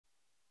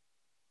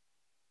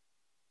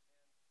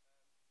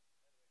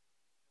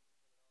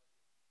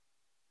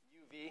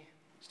UV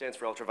stands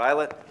for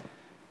ultraviolet.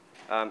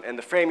 And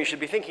the frame you should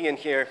be thinking in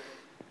here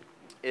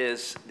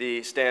is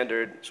the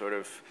standard sort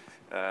of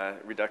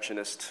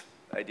reductionist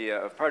idea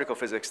of particle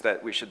physics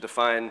that we should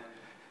define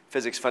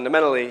physics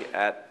fundamentally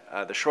at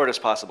the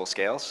shortest possible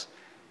scales.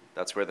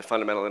 That's where the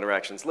fundamental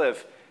interactions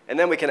live. And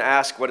then we can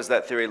ask, what does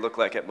that theory look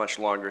like at much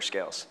longer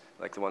scales,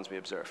 like the ones we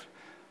observe?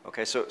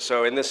 Okay,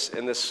 so in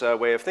this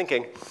way of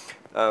thinking,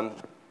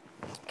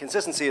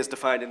 consistency is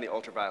defined in the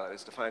ultraviolet.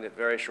 It's defined at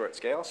very short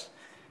scales.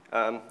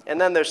 And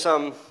then there's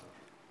some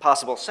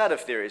possible set of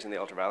theories in the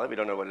ultraviolet. We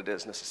don't know what it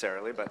is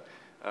necessarily, but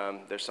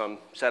there's some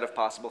set of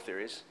possible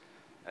theories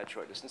at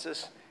short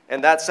distances.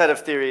 And that set of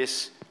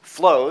theories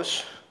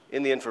flows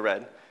in the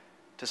infrared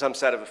to some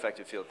set of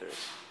effective field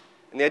theories.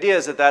 And the idea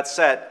is that that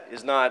set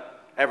is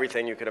not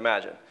everything you could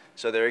imagine.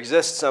 So there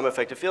exist some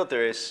effective field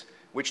theories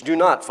which do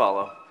not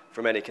follow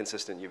from any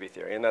consistent UV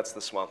theory, and that's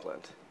the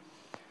swampland.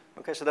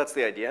 Okay, so that's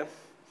the idea.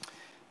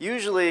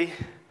 Usually,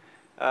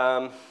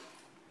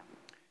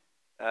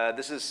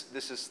 this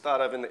is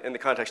thought of in the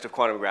context of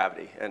quantum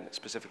gravity, and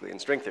specifically in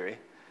string theory,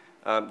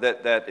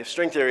 that if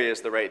string theory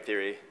is the right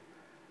theory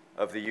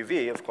of the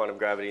UV, of quantum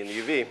gravity in the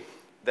UV,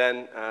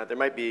 then there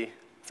might be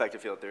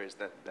effective field theories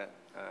that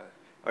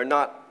are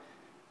not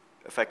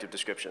effective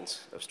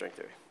descriptions of string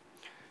theory.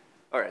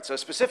 All right, so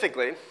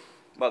specifically,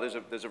 well,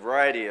 there's a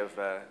variety of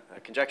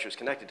conjectures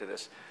connected to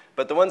this,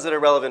 but the ones that are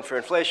relevant for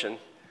inflation,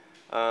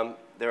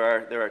 there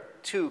are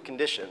two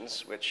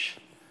conditions which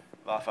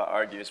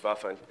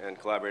Vafa and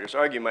collaborators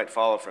argue might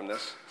follow from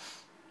this.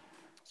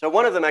 So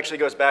one of them actually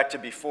goes back to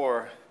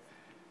before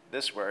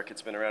this work.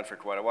 It's been around for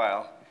quite a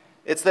while.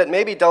 It's that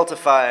maybe delta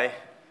phi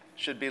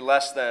should be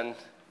less than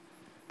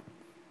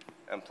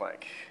m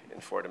Planck in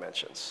 4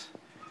 dimensions.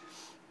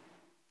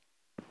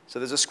 So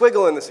there's a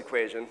squiggle in this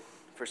equation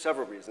for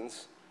several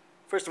reasons.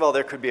 First of all,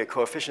 there could be a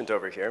coefficient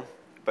over here,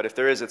 but if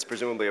there is, it's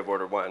presumably of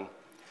order 1.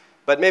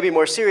 But maybe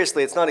more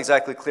seriously, it's not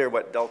exactly clear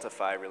what delta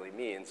phi really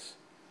means.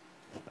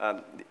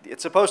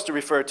 It's supposed to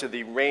refer to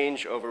the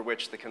range over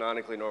which the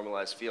canonically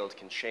normalized field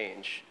can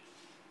change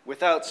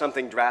without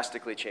something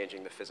drastically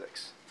changing the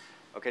physics.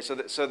 Okay, so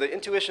the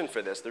intuition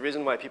for this, the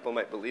reason why people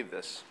might believe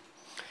this,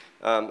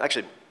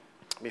 actually,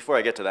 before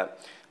I get to that,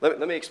 let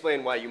me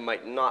explain why you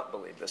might not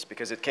believe this,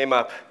 because it came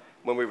up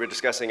when we were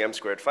discussing m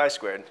squared phi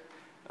squared.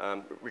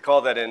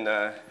 Recall that in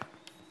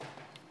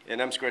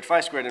m squared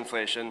phi squared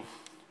inflation,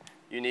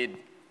 you need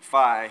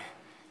phi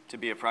to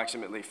be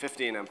approximately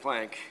 15 m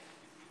Planck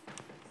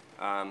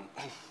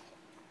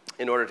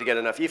in order to get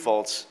enough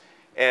E-folds.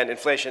 And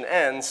inflation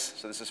ends,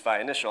 so this is phi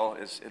initial,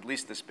 is at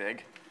least this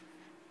big.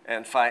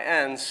 And phi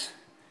ends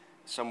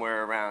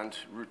somewhere around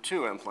root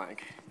 2 m Planck.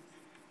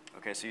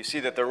 Okay, so you see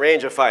that the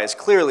range of phi is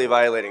clearly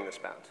violating this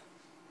bound.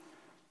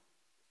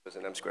 This is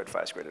an m squared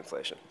phi squared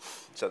inflation.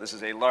 So this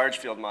is a large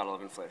field model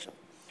of inflation.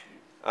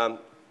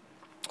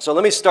 So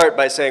let me start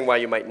by saying why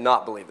you might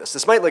not believe this.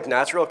 This might look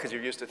natural because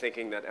you're used to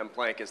thinking that m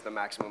Planck is the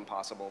maximum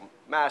possible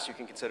mass you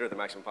can consider, the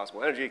maximum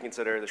possible energy you can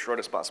consider, the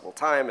shortest possible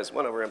time is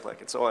 1 over m Planck,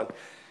 and so on.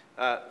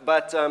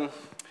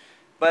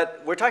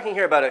 But we're talking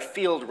here about a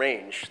field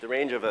range, the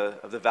range of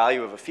the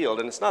value of a field,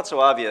 and it's not so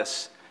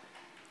obvious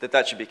that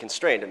that should be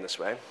constrained in this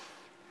way.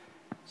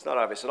 It's not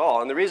obvious at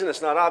all. And the reason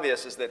it's not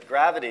obvious is that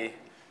gravity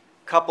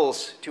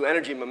couples to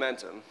energy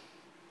momentum,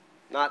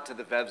 not to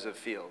the vevs of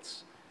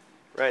fields.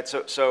 Right,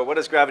 so what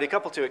does gravity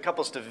couple to? It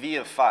couples to v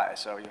of phi.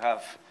 So you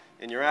have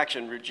in your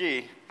action root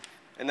g,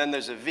 and then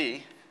there's a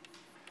v.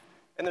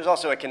 And there's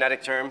also a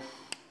kinetic term,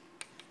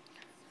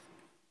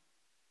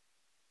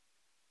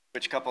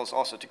 which couples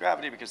also to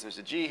gravity because there's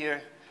a g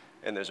here,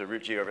 and there's a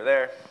root g over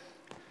there.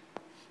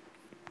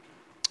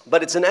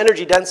 But it's an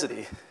energy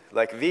density,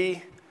 like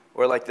v,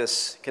 or like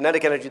this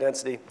kinetic energy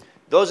density.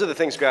 Those are the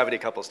things gravity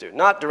couples to,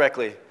 not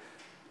directly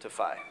to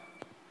phi.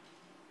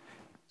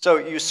 So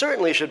you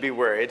certainly should be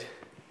worried,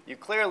 you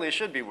clearly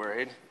should be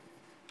worried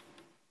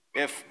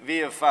if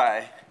v of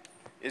phi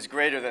is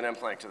greater than m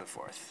Planck to the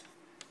 4th.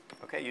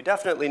 Okay, you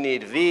definitely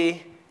need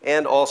v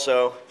and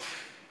also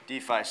d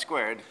phi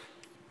squared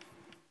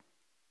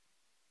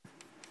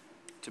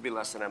to be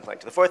less than m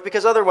Planck to the 4th,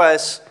 because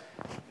otherwise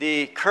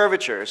the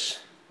curvatures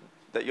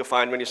that you'll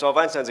find when you solve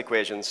Einstein's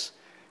equations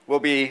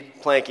will be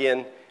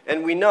Planckian,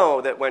 and we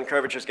know that when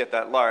curvatures get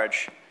that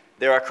large,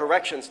 there are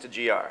corrections to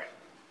GR.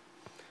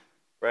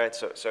 Right,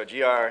 so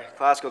GR,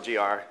 classical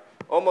GR,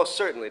 almost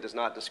certainly does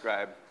not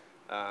describe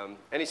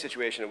any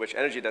situation in which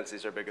energy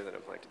densities are bigger than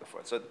m Planck to the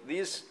 4th. So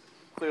these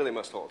clearly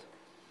must hold.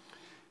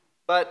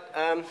 But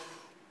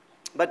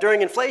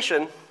during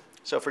inflation,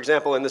 so for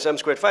example, in this m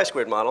squared phi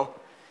squared model,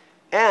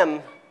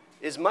 m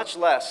is much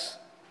less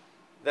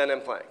than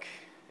m Planck.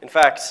 In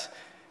fact,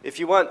 if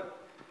you want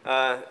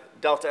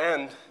delta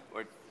n,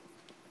 or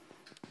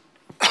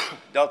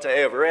delta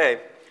a over a,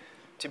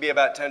 to be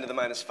about 10 to the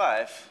minus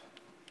 5,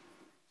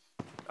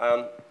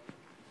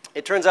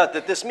 it turns out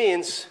that this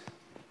means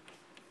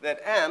that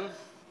m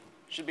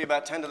should be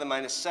about 10 to the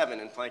minus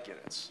 7 in Planck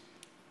units.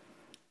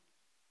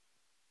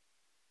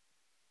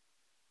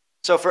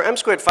 So for m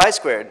squared phi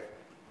squared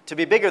to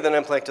be bigger than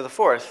m Planck to the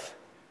 4th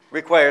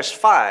requires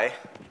phi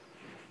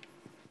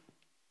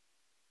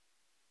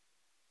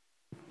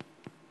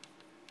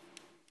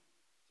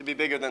to be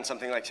bigger than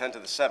something like 10 to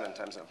the 7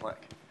 times n Planck,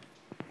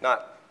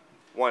 not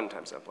 1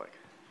 times n Planck.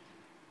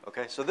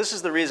 Okay, so this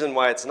is the reason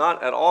why it's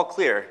not at all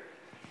clear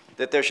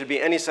that there should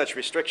be any such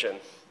restriction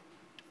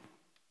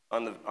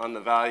on the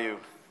value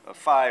of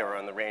phi or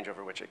on the range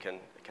over which it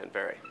can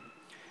vary.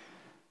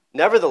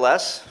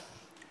 Nevertheless,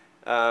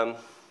 it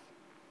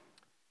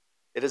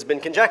has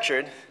been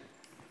conjectured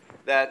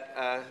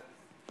that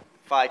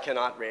phi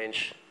cannot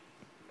range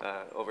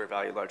over a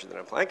value larger than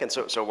n Planck, and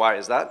so why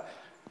is that?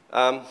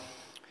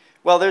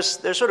 Well,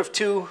 there's sort of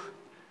two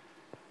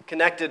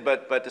connected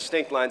but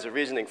distinct lines of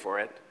reasoning for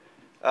it.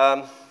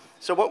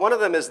 So one of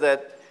them is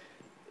that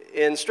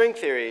in string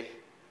theory,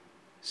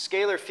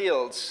 scalar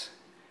fields,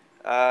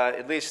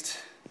 at least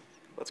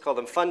let's call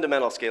them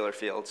fundamental scalar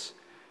fields,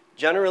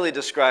 generally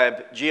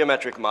describe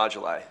geometric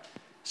moduli.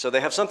 So they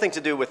have something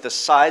to do with the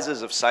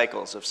sizes of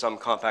cycles of some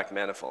compact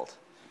manifold.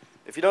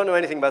 If you don't know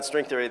anything about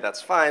string theory,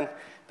 that's fine.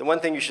 The one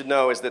thing you should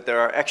know is that there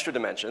are extra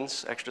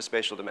dimensions, extra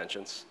spatial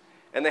dimensions,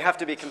 and they have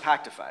to be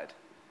compactified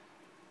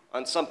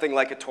on something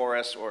like a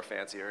torus or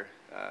fancier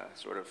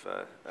sort of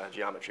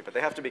geometry, but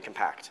they have to be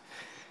compact.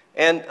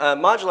 And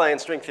moduli in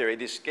string theory,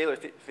 these scalar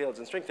fields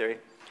in string theory,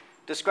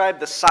 describe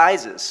the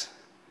sizes.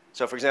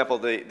 So for example,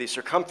 the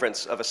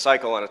circumference of a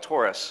cycle on a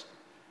torus,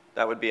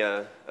 that would be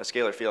a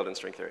scalar field in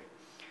string theory.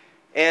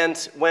 And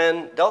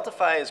when delta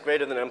phi is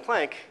greater than n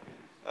Planck,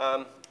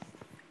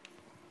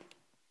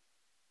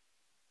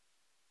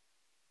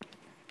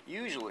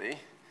 usually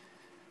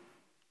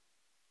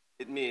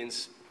it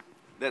means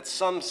that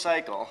some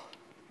cycle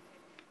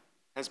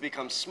has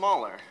become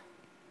smaller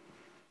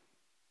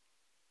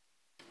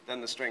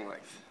than the string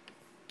length.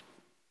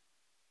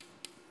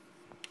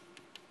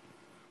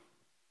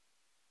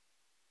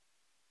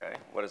 Okay,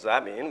 what does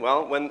that mean?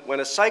 Well, when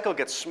a cycle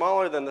gets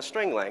smaller than the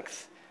string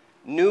length,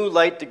 new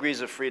light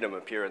degrees of freedom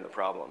appear in the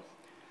problem.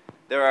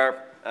 There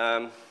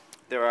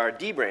are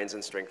D-branes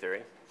in string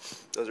theory.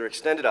 Those are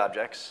extended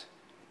objects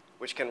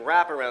which can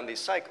wrap around these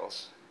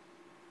cycles.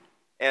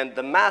 And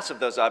the mass of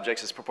those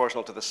objects is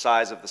proportional to the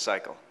size of the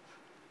cycle.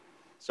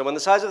 So when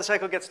the size of the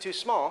cycle gets too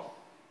small,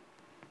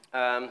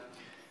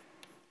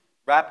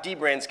 wrapped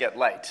D-branes get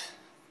light.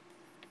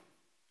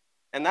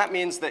 And that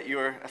means that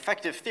your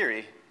effective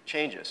theory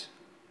changes.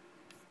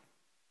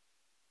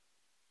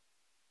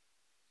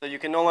 So you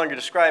can no longer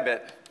describe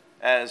it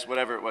as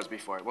whatever it was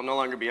before. It will no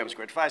longer be m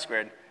squared phi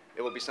squared.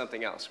 It will be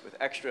something else with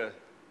extra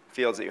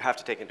fields that you have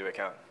to take into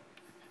account.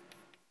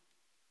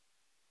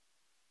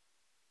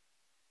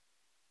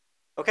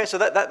 Okay, so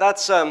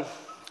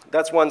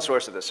that's one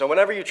source of this. So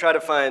whenever you try to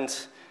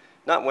find,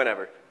 not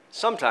whenever,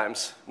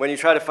 sometimes when you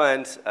try to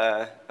find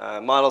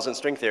models in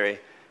string theory,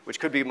 which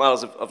could be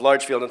models of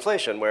large field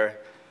inflation where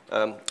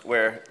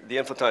the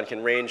inflaton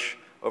can range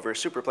over a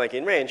super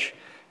Planckian range,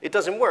 it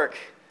doesn't work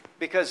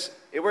because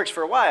it works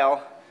for a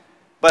while,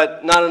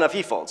 but not enough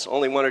e-folds,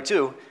 only 1 or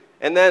 2.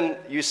 And then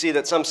you see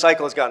that some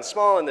cycle has gotten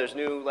small and there's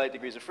new light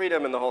degrees of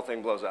freedom and the whole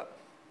thing blows up.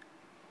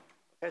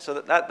 Okay,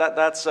 so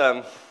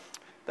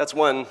that's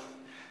one,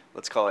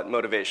 let's call it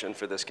motivation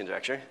for this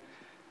conjecture.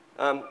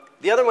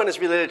 The other one is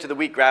related to the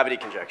weak gravity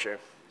conjecture.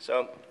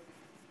 So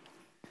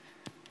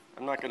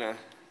I'm not going to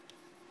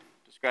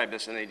describe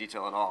this in any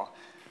detail at all.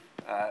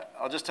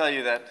 I'll just tell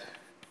you that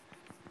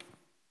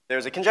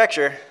there's a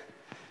conjecture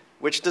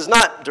which does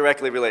not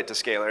directly relate to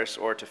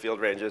scalars or to field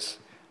ranges.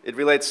 It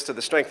relates to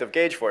the strength of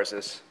gauge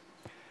forces.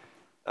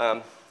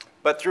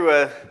 But through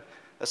a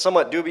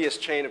somewhat dubious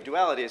chain of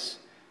dualities,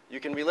 you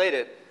can relate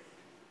it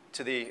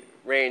to the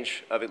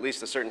range of at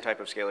least a certain type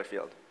of scalar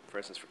field, for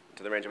instance,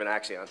 to the range of an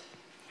axion.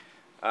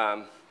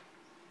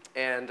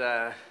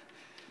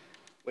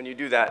 When you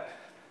do that,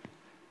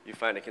 you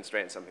find a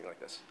constraint, something like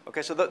this.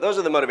 Okay, so those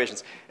are the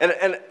motivations.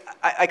 And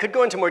I could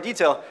go into more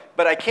detail,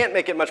 but I can't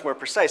make it much more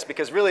precise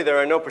because really there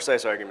are no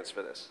precise arguments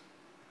for this.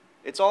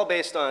 It's all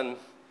based on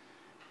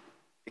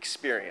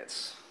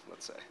experience,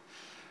 let's say,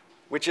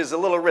 which is a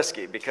little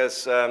risky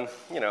because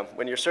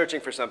when you're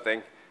searching for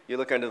something, you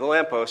look under the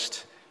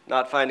lamppost,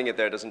 not finding it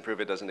there doesn't prove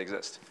it doesn't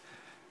exist.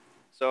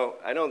 So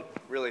I don't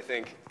really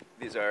think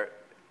these are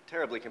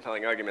terribly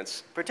compelling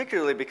arguments,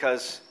 particularly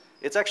because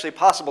it's actually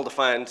possible to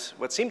find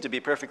what seem to be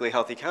perfectly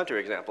healthy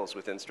counterexamples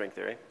within string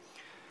theory.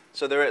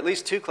 So there are at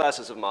least 2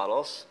 classes of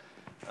models.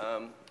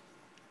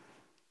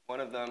 One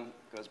of them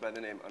goes by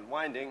the name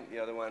unwinding, the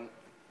other one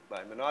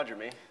by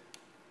monodromy.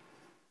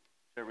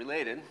 They're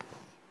related.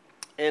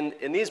 And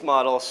in these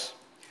models,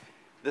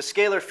 the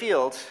scalar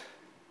field,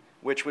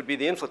 which would be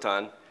the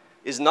inflaton,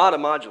 is not a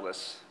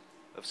modulus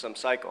of some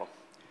cycle.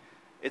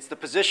 It's the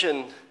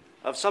position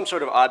of some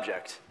sort of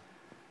object.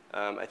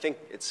 I think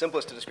it's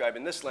simplest to describe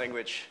in this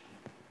language.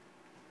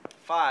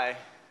 Phi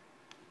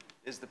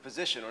is the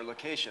position or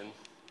location of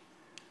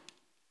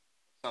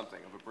something,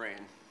 of a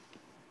brane.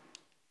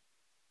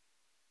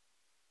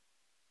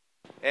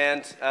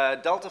 And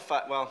delta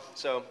phi, well,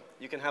 so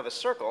you can have a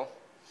circle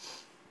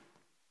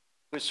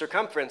whose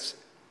circumference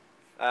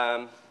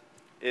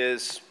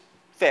is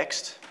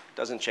fixed,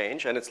 doesn't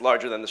change, and it's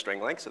larger than the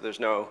string length, so there's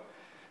no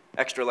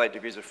extra light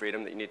degrees of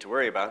freedom that you need to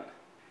worry about.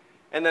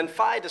 And then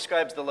phi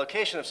describes the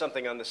location of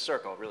something on this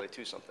circle, really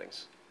two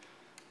somethings,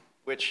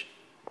 which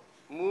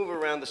move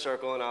around the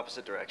circle in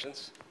opposite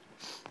directions.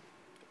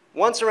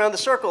 Once around the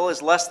circle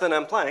is less than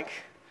m Planck,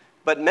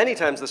 but many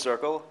times the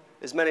circle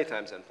is many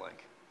times n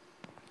Planck.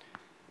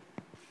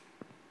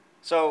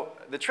 So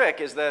the trick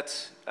is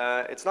that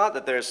it's not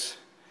that there's,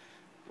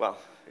 well,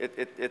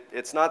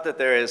 it's not that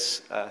there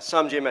is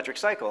some geometric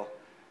cycle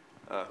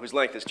whose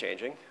length is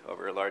changing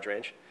over a large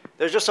range.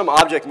 There's just some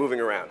object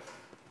moving around,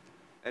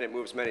 and it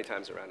moves many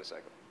times around a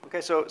cycle. Okay,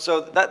 so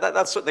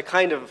that's the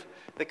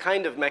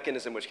kind of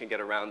mechanism which can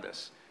get around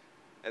this.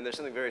 And there's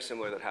something very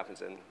similar that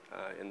happens in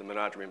the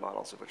monodromy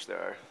models, of which there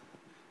are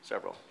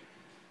several.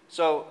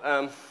 So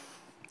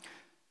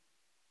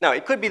now,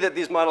 it could be that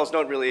these models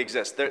don't really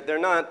exist. They're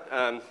not,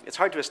 it's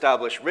hard to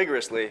establish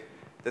rigorously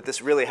that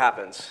this really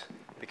happens,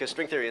 because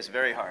string theory is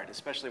very hard,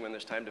 especially when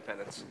there's time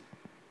dependence.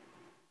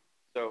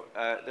 So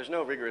there's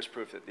no rigorous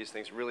proof that these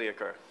things really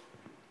occur.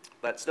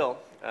 But still,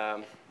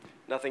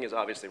 nothing is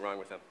obviously wrong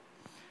with them.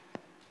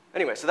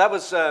 Anyway, so that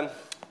was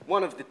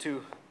one of the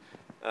two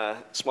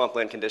swamp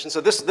land conditions. So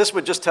this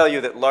would just tell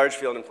you that large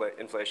field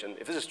inflation,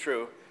 if this is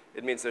true,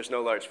 it means there's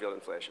no large field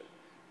inflation.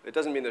 It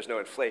doesn't mean there's no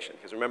inflation,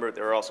 because remember,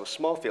 there are also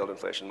small field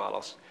inflation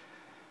models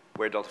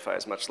where delta phi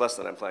is much less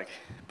than m Planck.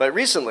 But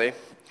recently,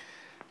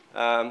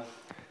 Vafa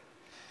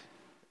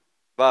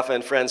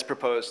and friends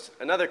proposed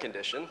another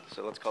condition.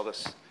 So let's call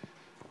this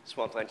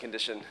swampland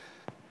condition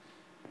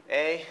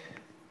A.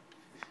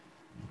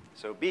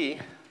 So B,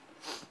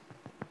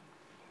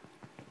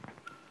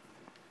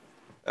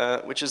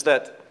 which is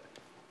that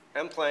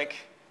m Planck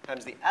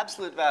times the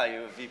absolute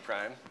value of V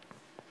prime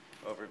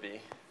over V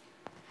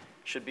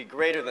should be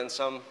greater than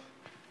some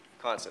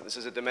constant. This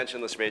is a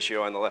dimensionless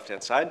ratio on the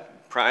left-hand side.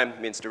 Prime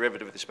means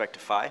derivative with respect to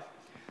phi.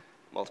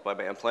 Multiply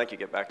by m Planck, you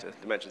get back to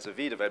dimensions of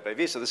V divided by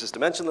V. So this is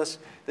dimensionless.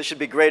 This should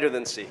be greater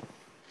than C.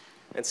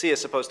 And C is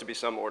supposed to be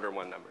some order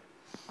 1 number.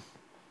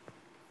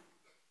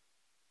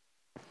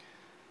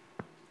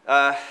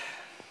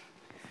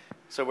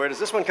 So where does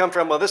this one come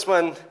from? Well, this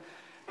one,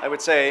 I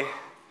would say,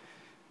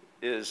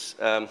 is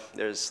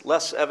there's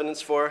less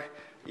evidence for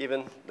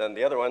even than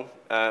the other one.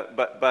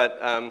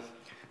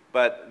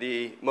 But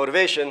the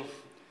motivation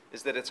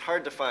is that it's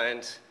hard to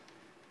find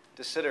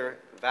de Sitter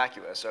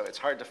vacua. So it's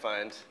hard to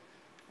find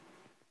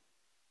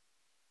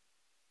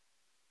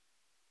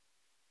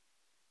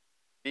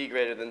V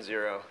greater than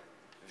 0,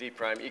 V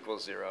prime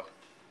equals 0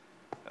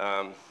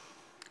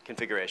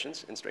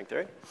 configurations in string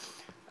theory.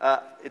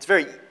 It's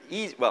very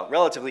easy, well,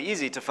 relatively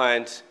easy to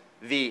find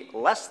V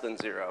less than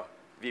 0,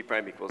 V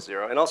prime equals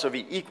 0, and also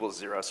V equals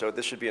 0. So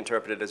this should be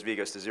interpreted as V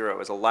goes to 0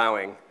 as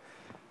allowing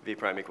V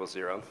prime equals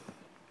 0.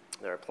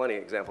 There are plenty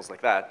of examples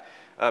like that.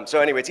 So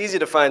anyway, it's easy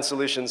to find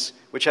solutions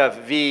which have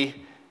V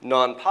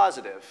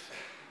non-positive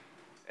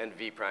and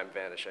V prime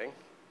vanishing.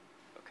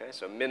 Okay,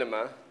 so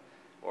minima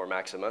or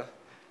maxima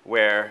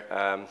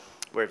where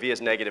V is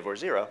negative or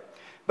 0.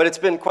 But it's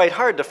been quite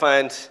hard to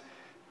find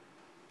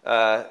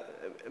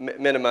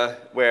minima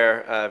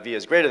where V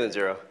is greater than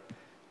 0.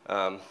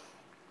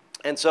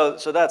 And so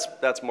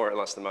that's more or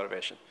less the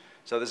motivation.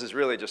 So this is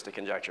really just a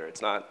conjecture.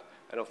 It's not,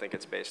 I don't think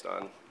it's based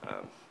on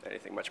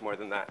anything much more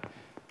than that.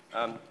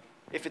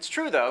 If it's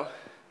true, though,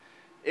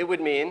 it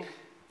would mean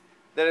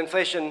that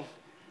inflation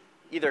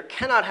either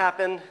cannot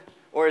happen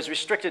or is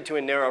restricted to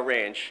a narrow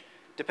range,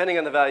 depending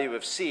on the value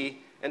of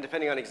C and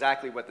depending on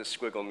exactly what this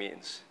squiggle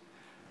means.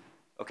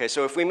 Okay,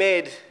 so if we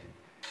made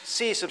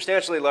C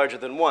substantially larger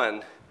than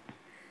 1,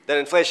 then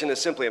inflation is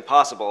simply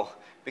impossible,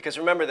 because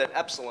remember that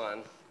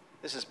epsilon,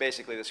 this is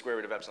basically the square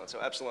root of epsilon. So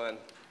epsilon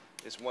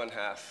is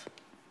 1/2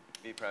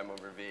 V prime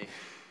over V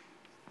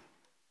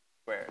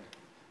squared.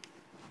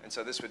 And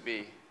so this would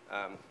be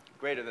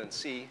greater than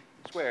C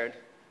squared.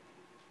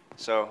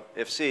 So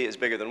if C is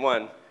bigger than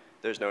 1,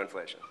 there's no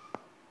inflation.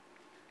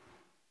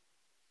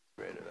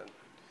 Greater than,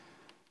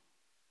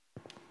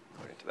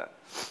 according to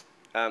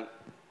that.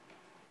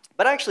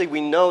 But actually, we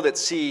know that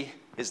C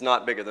is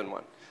not bigger than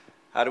 1.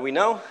 How do we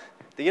know?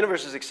 The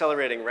universe is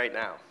accelerating right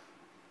now.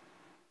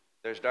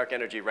 There's dark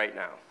energy right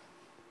now.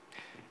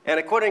 And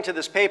according to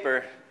this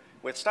paper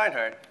with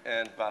Steinhardt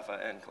and Vafa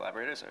and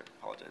collaborators, I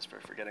apologize for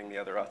forgetting the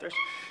other authors,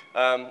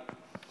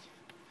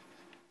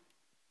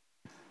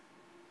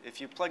 if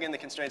you plug in the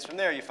constraints from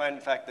there, you find,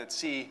 in fact, that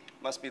C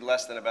must be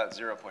less than about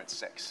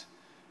 0.6.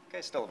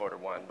 Okay, still of order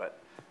 1, but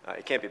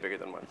it can't be bigger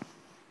than 1.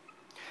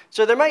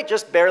 So there might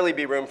just barely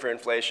be room for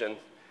inflation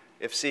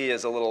if C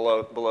is a little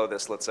low, below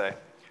this, let's say.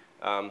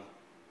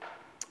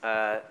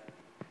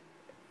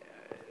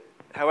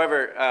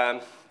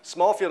 However,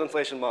 small field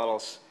inflation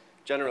models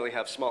generally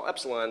have small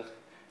epsilon,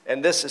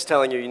 and this is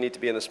telling you need to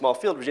be in the small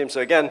field regime.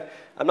 So again,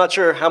 I'm not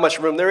sure how much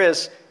room there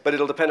is, but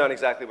it'll depend on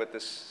exactly what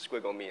this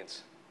squiggle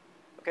means.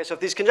 Okay, so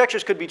if these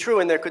conjectures could be true,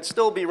 and there could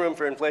still be room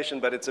for inflation,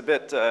 but it's a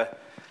bit,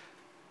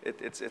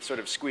 it's sort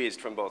of squeezed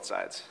from both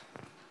sides.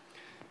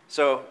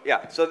 So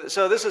yeah, so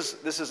this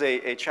is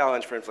a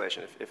challenge for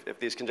inflation. If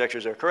these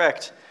conjectures are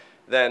correct,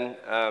 then,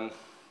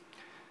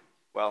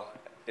 well,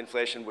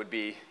 inflation would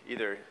be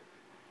either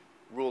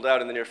ruled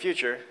out in the near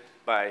future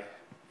by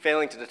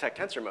failing to detect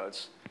tensor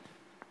modes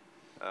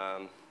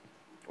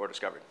or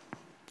discovered.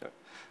 Yeah.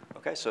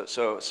 Okay,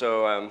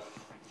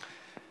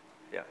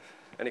 yeah.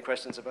 Any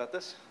questions about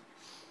this?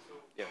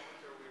 Yeah.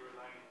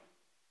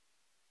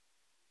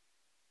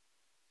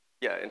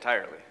 Yeah,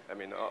 entirely. I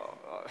mean,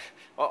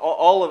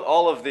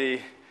 all of the,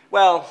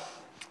 well,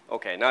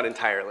 okay, not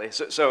entirely.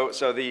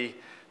 So the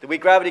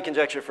weak gravity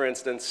conjecture, for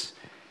instance,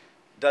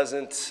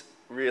 doesn't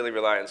really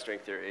rely on string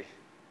theory.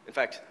 In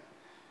fact,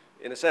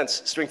 in a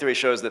sense, string theory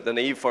shows that the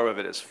naive form of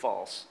it is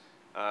false.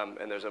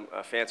 And there's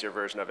a fancier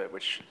version of it,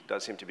 which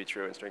does seem to be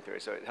true in string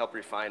theory. So it helped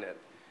refine it.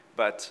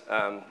 But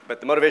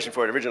the motivation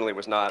for it originally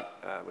was not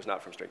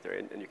from string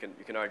theory. And you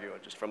can argue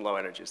just from low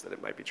energies that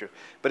it might be true.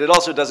 But it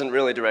also doesn't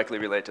really directly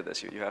relate to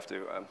this. You have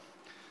to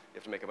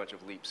make a bunch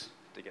of leaps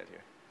to get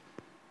here.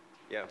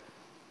 Yeah.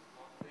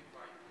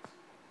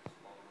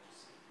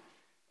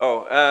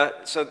 Oh,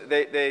 so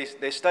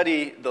they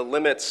study the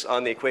limits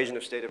on the equation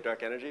of state of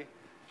dark energy.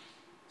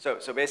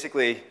 So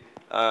basically,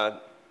 I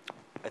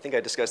think I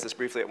discussed this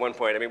briefly at one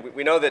point. I mean,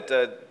 we know that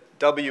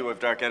W of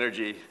dark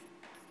energy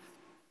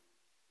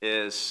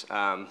is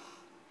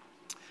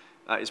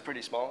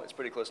pretty small. It's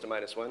pretty close to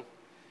 -1.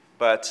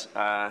 But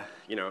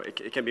you know,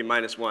 it can be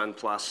 -1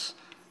 plus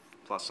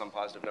some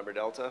positive number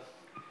delta.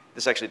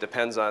 This actually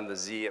depends on the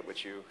z at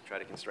which you try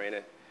to constrain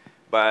it.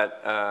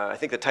 But I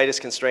think the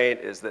tightest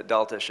constraint is that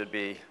delta should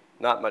be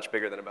not much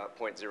bigger than about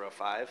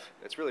 0.05.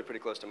 It's really pretty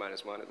close to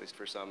 -1, at least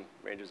for some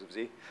ranges of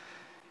z.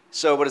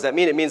 So what does that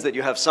mean? It means that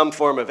you have some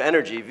form of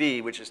energy,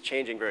 V, which is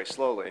changing very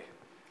slowly.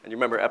 And you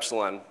remember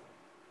epsilon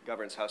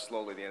governs how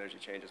slowly the energy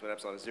changes. When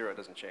epsilon is 0, it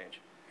doesn't change.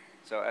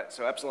 So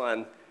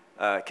epsilon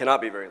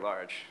cannot be very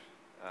large.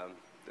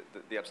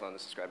 The epsilon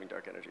is describing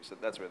dark energy. So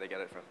that's where they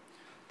get it from.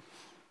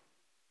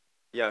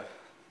 Yeah.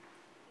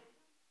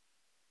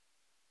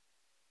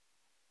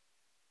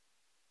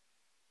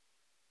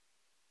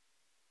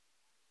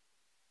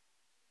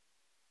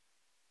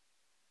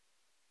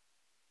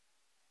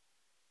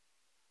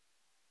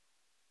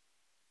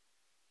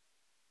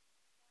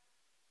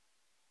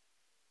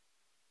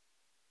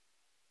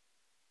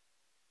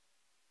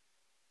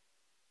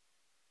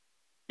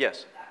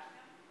 Yes.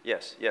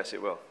 Yes,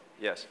 it will.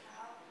 Yes.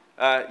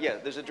 Yeah,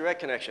 there's a direct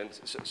connection.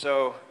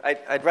 So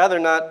I'd rather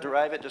not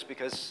derive it just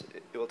because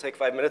it will take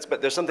 5 minutes,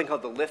 but there's something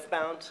called the Lith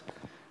bound.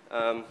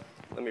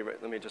 Let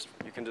me just,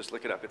 you can just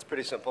look it up. It's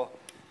pretty simple.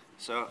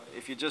 So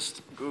if you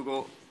just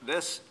Google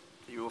this,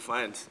 you will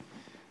find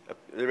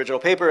the original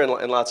paper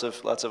and lots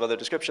of other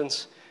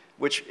descriptions,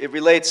 which it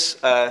relates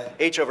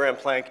h over m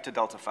Planck to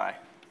delta phi.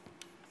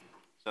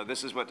 So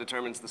this is what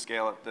determines the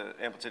scale of the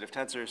amplitude of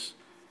tensors,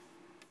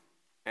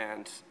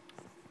 and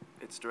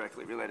it's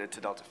directly related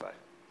to delta phi.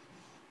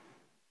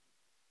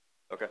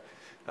 Okay,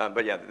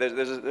 but yeah,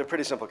 there's a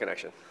pretty simple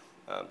connection.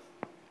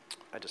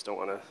 I just don't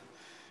want to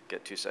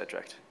get too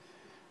sidetracked.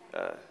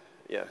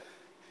 Yeah.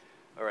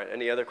 All right,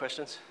 any other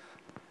questions?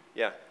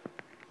 Yeah. I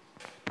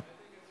think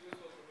it's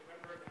useful to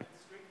remember that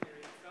string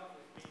theory itself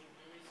is being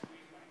really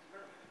squeezed by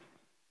experiment.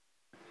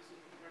 The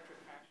supersymmetric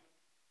action.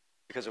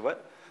 Because of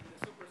what?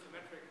 The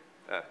supersymmetric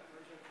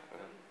version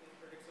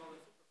predicts all the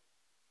super.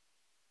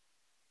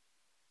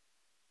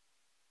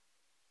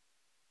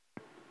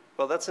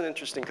 Well, that's an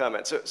interesting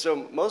comment. So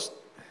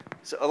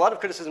a lot of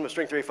criticism of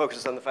string theory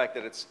focuses on the fact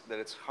that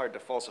it's hard to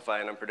falsify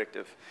and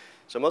unpredictive.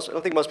 So I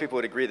don't think most people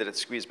would agree that it's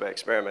squeezed by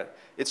experiment.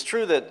 It's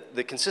true that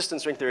the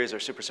consistent string theories are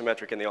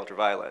supersymmetric in the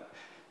ultraviolet.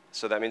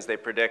 So that means they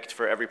predict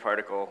for every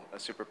particle a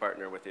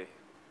superpartner with the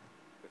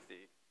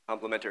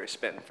complementary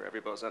spin for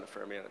every boson, a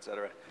fermion, et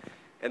cetera.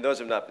 And those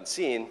have not been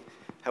seen.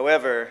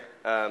 However,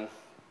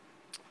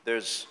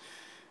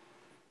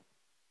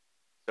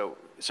 so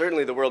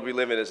certainly the world we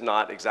live in is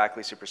not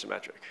exactly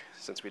supersymmetric,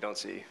 since we don't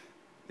see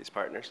these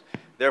partners.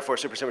 Therefore,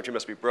 supersymmetry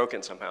must be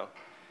broken somehow.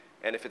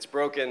 And if it's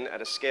broken at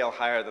a scale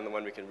higher than the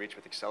one we can reach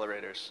with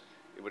accelerators,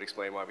 it would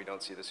explain why we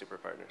don't see the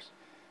superpartners.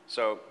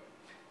 So,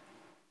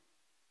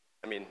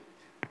 I mean,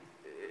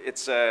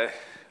 it's,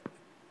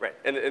 right,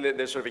 and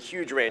there's sort of a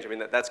huge range. I mean,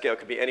 that scale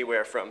could be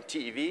anywhere from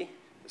TeV,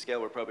 the scale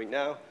we're probing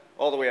now,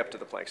 all the way up to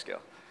the Planck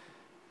scale.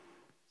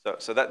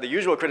 So that the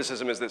usual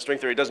criticism is that string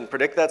theory doesn't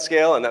predict that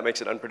scale, and that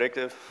makes it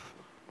unpredictive,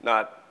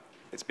 not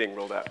it's being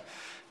ruled out.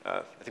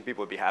 I think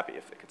people would be happy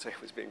if they could say it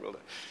was being ruled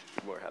out.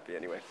 Be more happy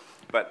anyway.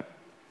 But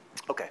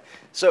okay,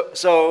 so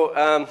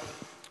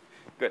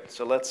good.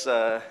 So let's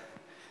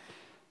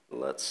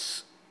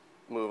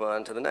move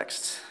on to the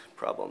next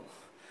problem,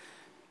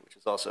 which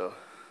is also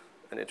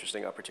an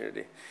interesting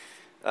opportunity.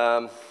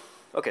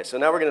 Okay, so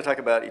now we're going to talk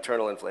about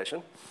eternal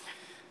inflation.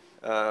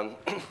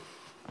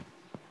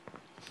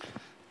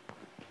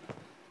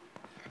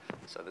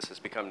 So this has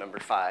become number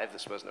 5.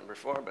 This was number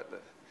 4, but the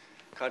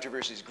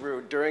controversies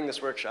grew during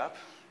this workshop.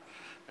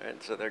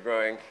 Right? So they're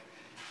growing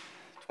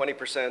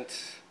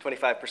 20%,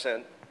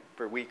 25%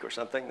 per week or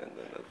something, and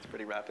that's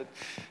pretty rapid.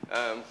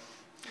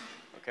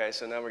 Okay,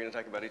 so now we're going to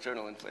talk about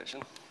eternal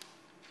inflation.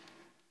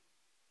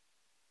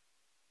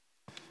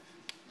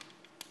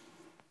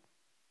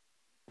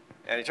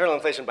 And eternal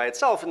inflation by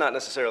itself is not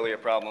necessarily a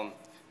problem.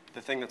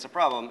 The thing that's a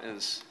problem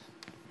is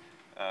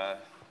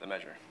the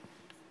measure.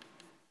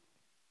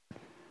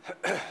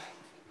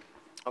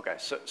 Okay,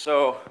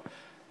 so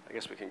I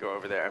guess we can go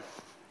over there.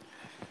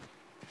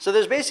 So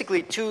there's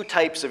basically two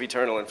types of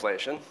eternal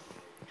inflation.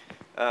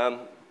 And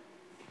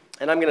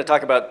I'm going to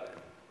talk about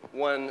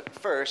one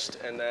first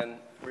and then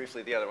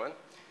briefly the other one.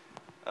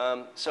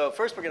 So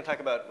first we're going to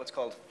talk about what's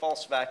called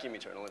false vacuum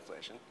eternal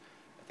inflation.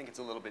 I think it's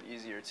a little bit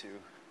easier to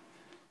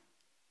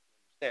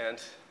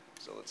understand.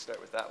 So let's start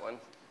with that one.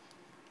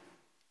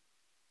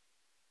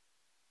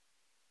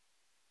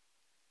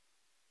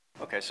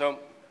 Okay, so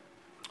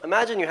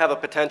imagine you have a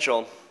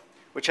potential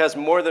which has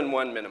more than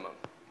one minimum,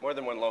 more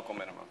than one local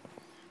minimum.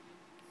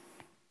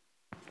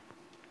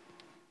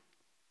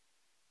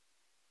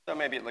 So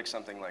maybe it looks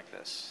something like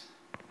this.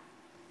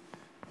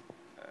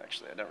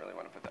 Actually, I don't really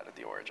want to put that at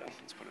the origin.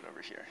 Let's put it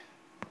over here.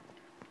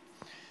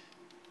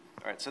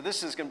 All right, so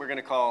this is we're going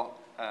to call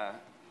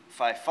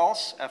phi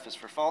false. F is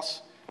for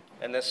false,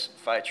 and this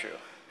phi true.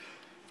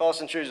 False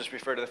and true just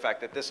refer to the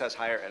fact that this has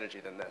higher energy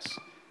than this.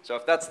 So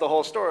if that's the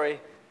whole story,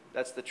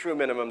 that's the true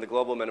minimum, the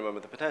global minimum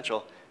of the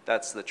potential.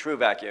 That's the true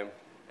vacuum,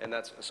 and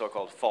that's a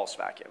so-called false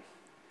vacuum.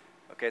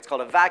 Okay, it's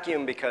called a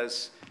vacuum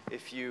because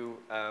if you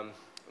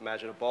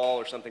imagine a ball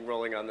or something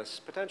rolling on this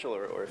potential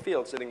or a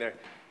field sitting there,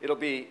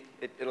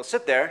 it'll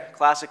sit there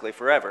classically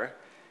forever,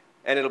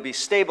 and it'll be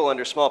stable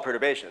under small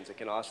perturbations. It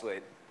can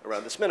oscillate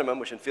around this minimum,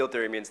 which in field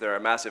theory means there are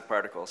massive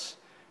particles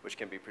which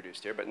can be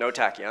produced here, but no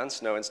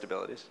tachyons, no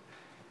instabilities.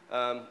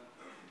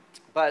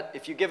 But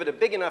if you give it a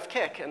big enough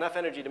kick, enough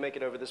energy to make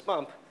it over this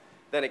bump,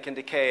 then it can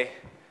decay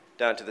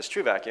down to this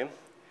true vacuum.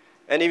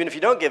 And even if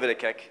you don't give it a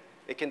kick,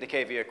 it can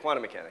decay via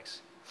quantum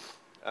mechanics.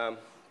 So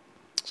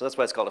that's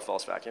why it's called a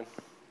false vacuum.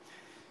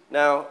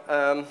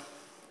 Now,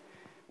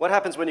 what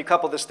happens when you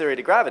couple this theory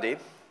to gravity?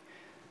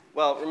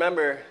 Well,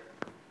 remember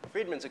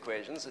Friedmann's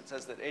equations. It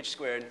says that h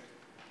squared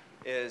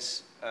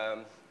is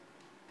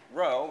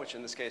rho, which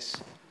in this case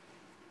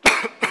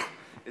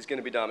is going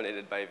to be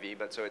dominated by v,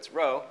 but so it's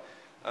rho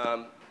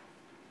over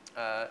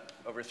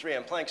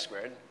 3m Planck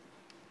squared.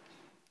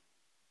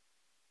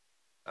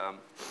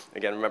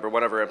 Again, remember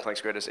 1 over m Planck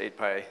squared is 8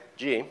 pi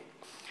g.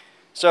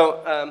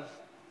 So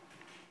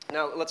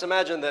now let's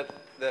imagine that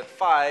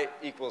phi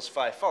equals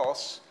phi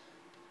false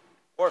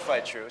or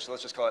phi true, so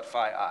let's just call it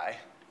phi I.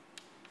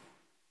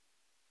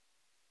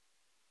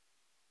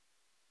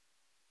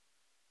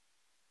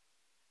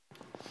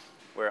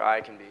 Where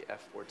I can be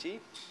f4t.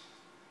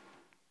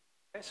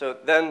 Okay, so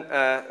then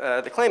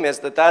the claim is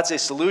that that's a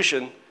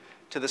solution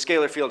to the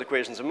scalar field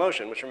equations of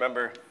motion, which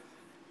remember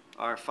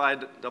are phi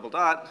double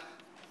dot.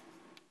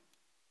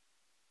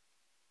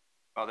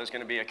 Well, there's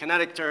going to be a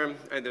kinetic term,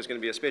 and there's going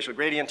to be a spatial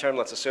gradient term.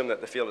 Let's assume that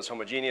the field is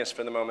homogeneous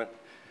for the moment.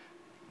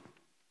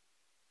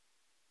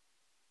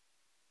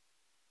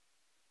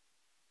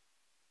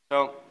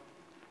 So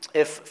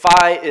if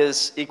phi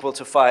is equal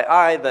to phi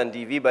I, then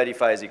dv by d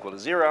phi is equal to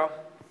 0.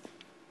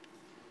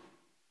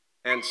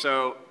 And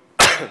so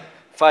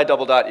phi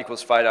double dot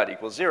equals phi dot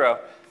equals 0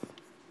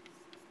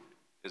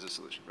 is a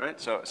solution, right?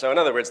 So in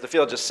other words, the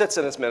field just sits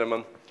in its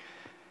minimum.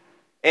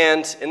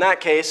 And in that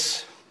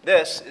case,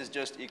 this is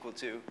just equal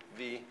to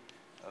v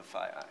of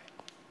phi I.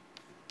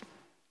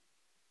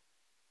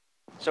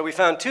 So we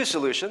found two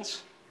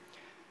solutions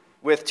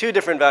with two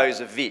different values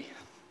of v,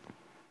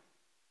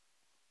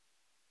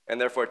 and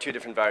therefore two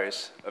different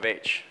values of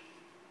h.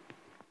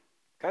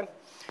 Okay?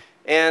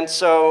 And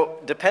so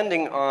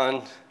depending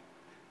on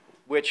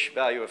which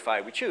value of phi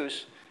we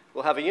choose,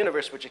 we'll have a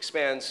universe which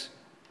expands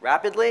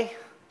rapidly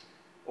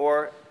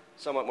or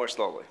somewhat more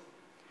slowly.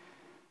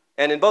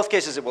 And in both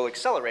cases, it will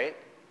accelerate.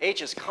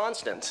 H is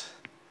constant,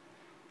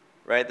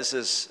 right? This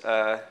is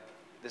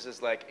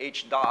like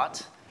h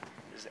dot.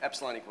 This is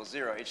epsilon equals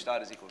 0. H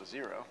dot is equal to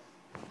 0.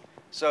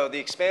 So the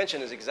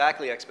expansion is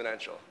exactly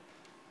exponential.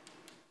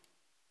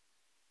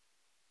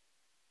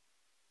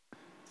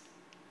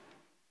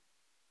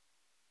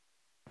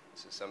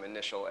 This is some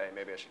initial a.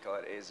 Maybe I should call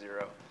it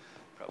a0.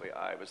 Probably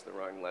I was the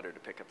wrong letter to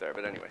pick up there.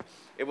 But anyway,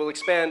 it will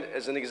expand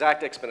as an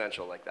exact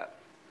exponential like that.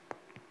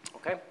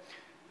 Okay?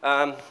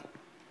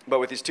 But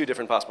with these two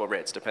different possible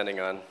rates, depending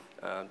on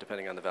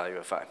the value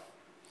of phi.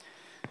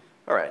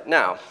 All right,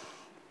 now,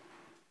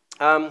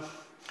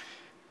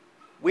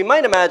 we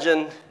might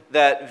imagine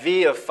that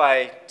v of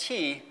phi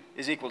t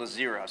is equal to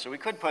 0. So we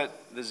could put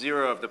the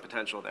 0 of the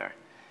potential there.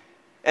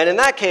 And in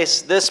that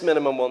case, this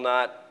minimum will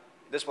not,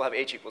 this will have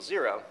h equals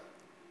 0,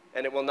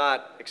 and it will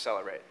not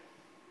accelerate.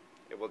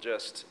 It will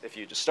just, if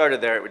you just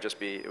started there, it would just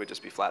be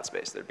flat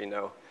space. There'd be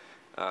no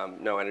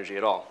energy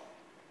at all.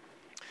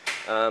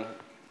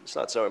 It's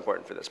not so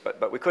important for this,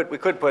 but we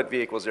could put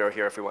v equals 0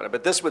 here if we wanted.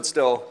 But this would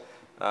still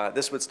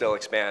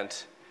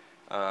expand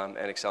and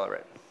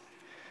accelerate.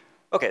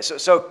 Okay,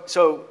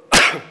 so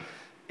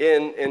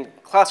in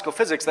classical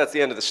physics, that's the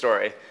end of the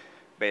story.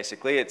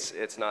 Basically,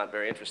 it's not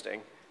very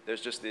interesting. There's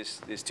just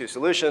these two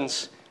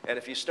solutions, and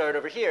if you start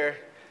over here,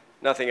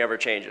 nothing ever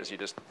changes. You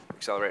just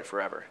accelerate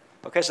forever.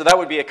 Okay, so that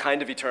would be a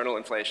kind of eternal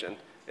inflation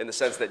in the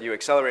sense that you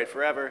accelerate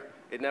forever,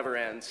 it never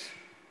ends,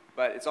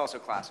 but it's also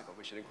classical.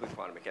 We should include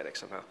quantum mechanics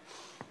somehow.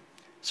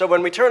 So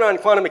when we turn on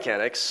quantum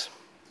mechanics,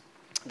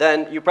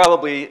 then you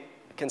probably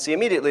can see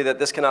immediately that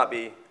this cannot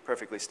be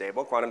perfectly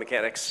stable. Quantum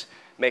mechanics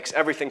makes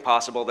everything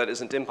possible that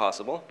isn't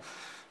impossible,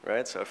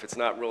 right? So if it's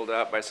not ruled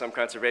out by some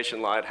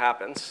conservation law, it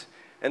happens.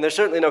 And there's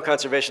certainly no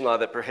conservation law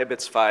that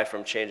prohibits phi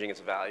from changing its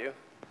value.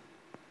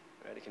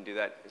 Right? It can do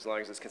that as long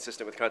as it's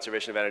consistent with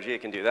conservation of energy,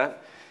 it can do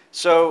that.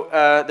 So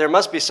there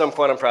must be some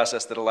quantum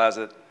process that allows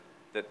it,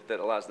 that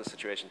allows the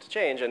situation to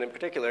change, and in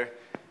particular,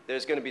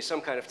 there's going to be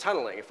some kind of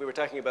tunneling. If we were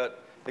talking about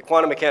the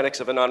quantum mechanics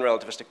of a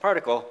non-relativistic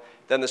particle,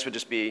 then this would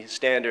just be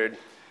standard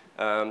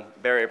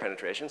barrier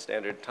penetration,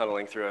 standard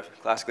tunneling through a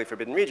classically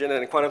forbidden region.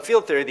 And in quantum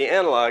field theory, the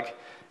analog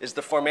is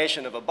the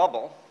formation of a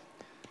bubble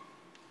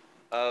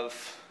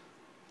of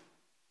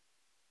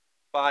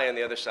phi on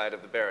the other side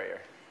of the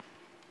barrier.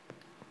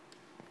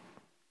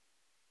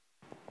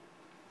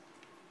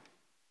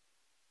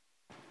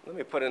 Let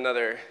me put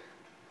another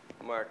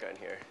mark on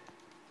here.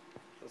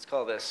 Let's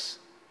call this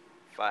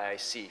phi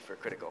C for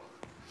critical.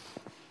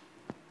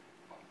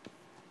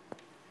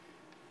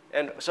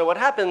 And so what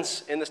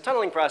happens in this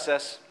tunneling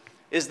process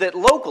is that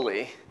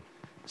locally,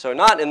 so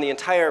not in the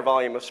entire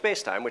volume of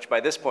space-time, which by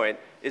this point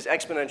is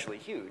exponentially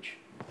huge,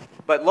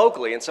 but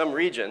locally in some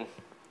region,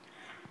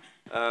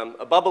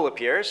 a bubble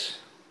appears.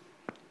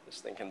 This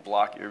thing can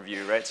block your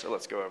view, right? So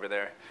let's go over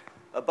there.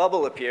 A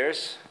bubble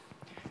appears,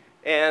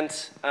 and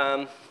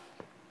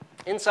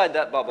inside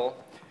that bubble,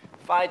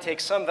 phi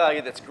takes some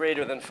value that's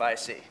greater than phi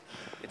C.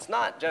 It's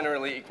not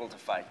generally equal to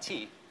phi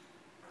T,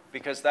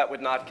 because that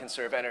would not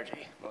conserve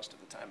energy most of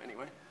the time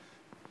anyway,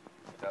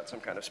 without some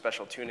kind of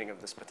special tuning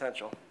of this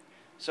potential.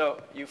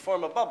 So you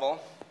form a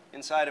bubble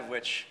inside of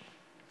which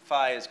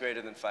phi is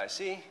greater than phi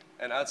C,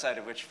 and outside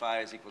of which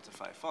phi is equal to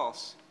phi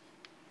false.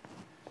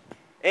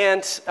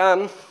 And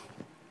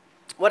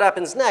what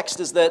happens next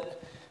is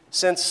that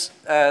since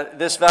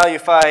this value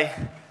phi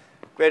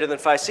greater than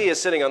phi C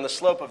is sitting on the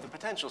slope of the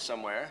potential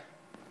somewhere,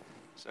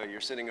 so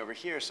you're sitting over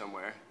here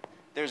somewhere,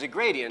 there's a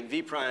gradient,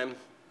 V prime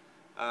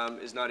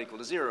is not equal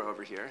to 0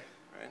 over here,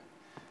 right?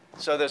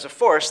 So there's a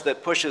force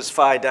that pushes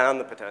phi down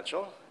the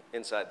potential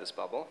inside this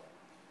bubble.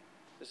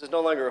 This is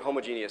no longer a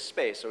homogeneous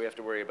space, so we have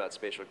to worry about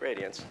spatial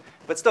gradients.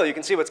 But still, you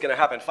can see what's going to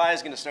happen. Phi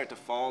is going to start to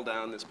fall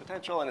down this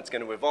potential, and it's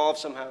going to evolve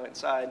somehow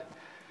inside.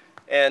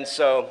 And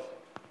so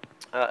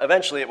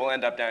eventually, it will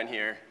end up down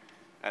here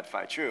at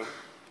phi true.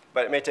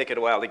 But it may take it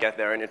a while to get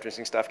there, and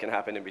interesting stuff can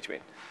happen in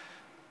between.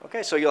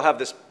 OK, so you'll have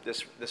this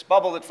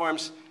bubble that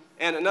forms.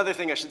 And another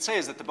thing I should say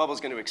is that the bubble is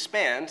going to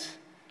expand.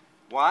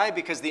 Why?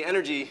 Because the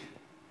energy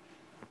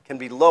can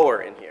be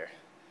lower in here,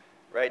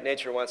 right?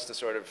 Nature wants to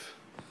sort of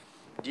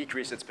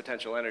decrease its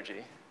potential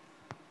energy.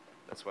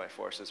 That's why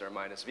forces are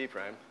minus V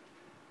prime,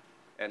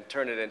 and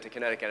turn it into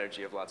kinetic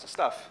energy of lots of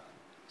stuff.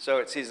 So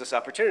it sees this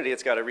opportunity.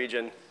 It's got a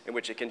region in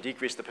which it can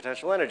decrease the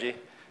potential energy.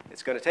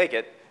 It's going to take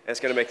it, and it's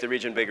going to make the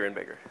region bigger and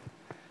bigger.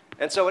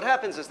 And so what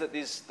happens is that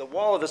the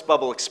wall of this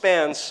bubble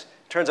expands,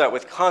 turns out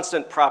with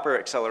constant proper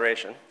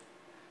acceleration,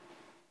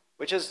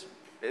 which is,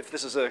 if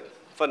this is a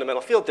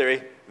fundamental field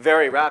theory,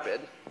 very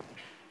rapid.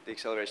 The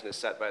acceleration is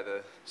set by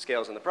the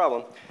scales in the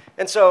problem.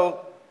 And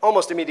so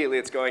almost immediately,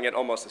 it's going at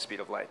almost the speed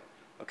of light.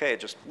 OK,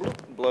 it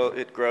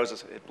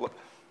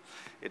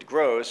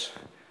grows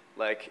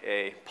like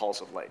a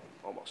pulse of light,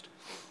 almost.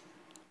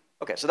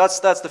 OK, so that's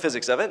the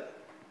physics of it.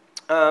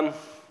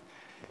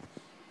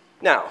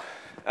 Now,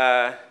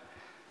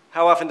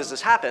 how often does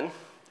this happen?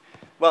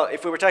 Well,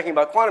 if we were talking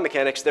about quantum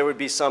mechanics, there would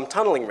be some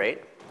tunneling rate,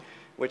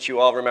 which you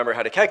all remember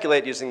how to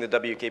calculate using the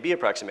WKB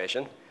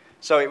approximation.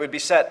 So it would be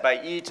set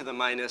by e to the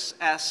minus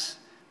s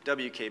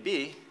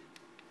WKB.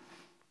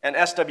 And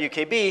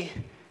SWKB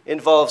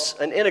involves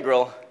an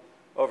integral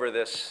over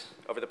the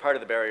part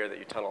of the barrier that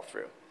you tunnel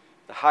through.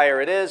 The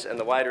higher it is and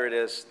the wider it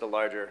is, the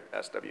larger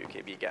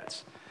SWKB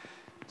gets.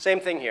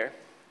 Same thing here.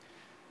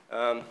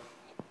 The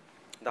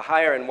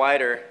higher and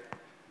wider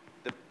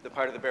the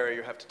part of the barrier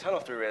you have to tunnel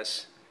through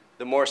is,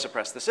 the more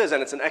suppressed this is,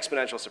 and it's an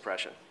exponential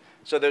suppression.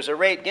 So there's a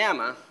rate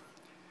gamma,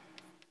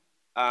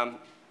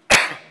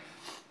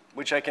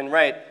 which I can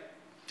write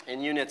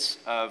in units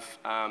of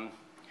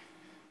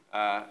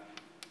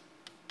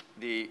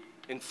the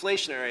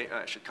inflationary,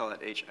 I should call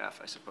it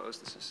HF, I suppose.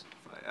 This is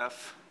phi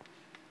f.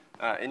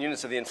 In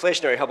units of the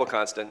inflationary Hubble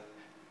constant,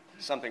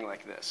 something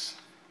like this.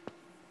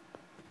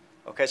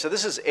 OK, so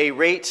this is a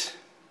rate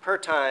per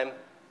time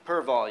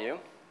per volume,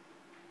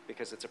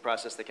 because it's a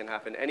process that can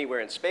happen anywhere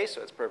in space,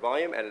 so it's per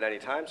volume, and at any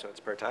time, so it's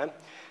per time.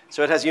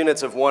 So it has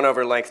units of 1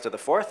 over length to the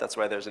 4th. That's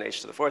why there's an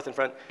h to the 4th in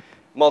front,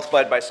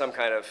 multiplied by some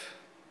kind of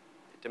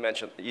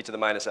dimension, e to the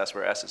minus s,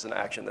 where s is an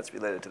action that's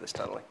related to this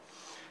tunneling.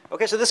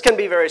 OK, so this can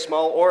be very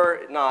small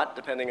or not,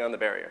 depending on the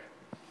barrier.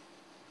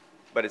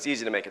 But it's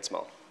easy to make it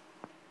small.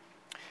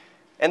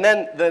 And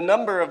then the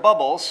number of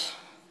bubbles,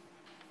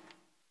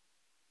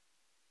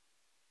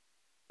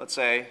 let's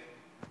say,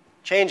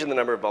 change in the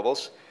number of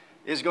bubbles,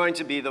 is going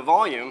to be the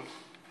volume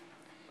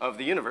of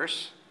the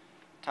universe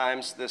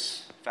times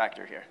this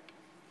factor here.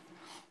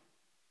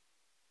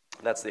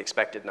 That's the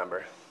expected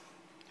number.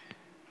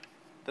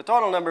 The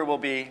total number will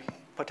be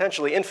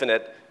potentially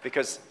infinite,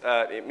 because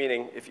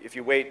meaning if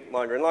you wait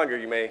longer and longer,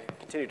 you may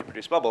continue to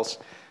produce bubbles.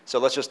 So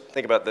let's just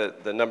think about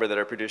the number that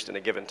are produced in a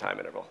given time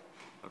interval.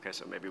 Okay,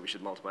 so maybe we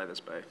should multiply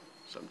this by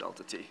some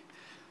delta t.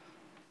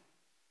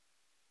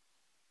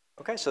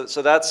 Okay, so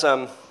that's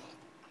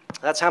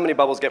how many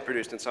bubbles get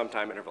produced in some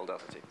time interval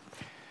delta t.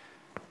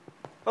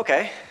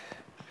 Okay,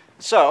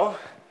 so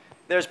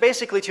there's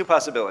basically two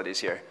possibilities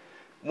here.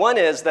 One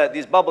is that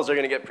these bubbles are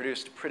going to get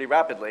produced pretty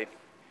rapidly,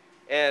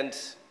 and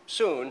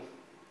soon,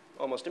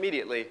 almost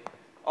immediately,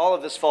 all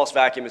of this false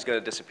vacuum is going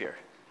to disappear.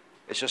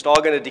 It's just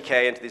all going to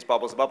decay into these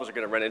bubbles. The bubbles are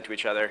going to run into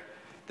each other.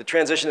 The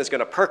transition is going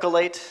to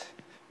percolate,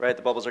 right?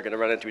 The bubbles are going to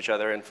run into each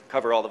other and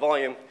cover all the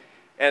volume,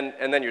 and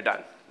then you're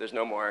done. There's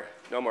no more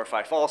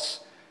phi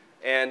false.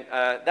 And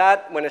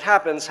that, when it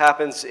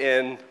happens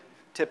in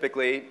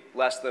typically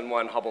less than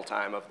 1 Hubble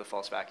time of the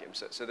false vacuum.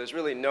 So there's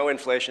really no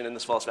inflation in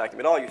this false vacuum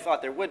at all. You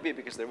thought there would be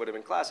because there would have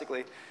been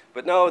classically.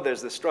 But no,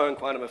 there's this strong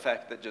quantum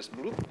effect that just,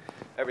 bloop,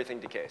 everything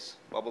decays.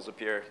 Bubbles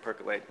appear,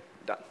 percolate,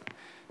 done.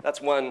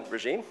 That's one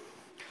regime.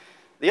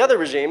 The other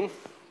regime,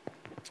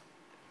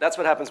 that's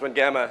what happens when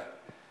gamma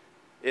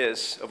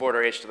is of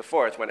order h to the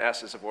fourth, when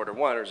s is of order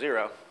 1 or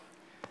 0.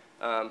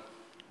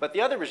 But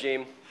the other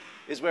regime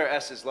is where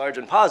s is large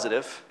and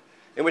positive,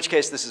 in which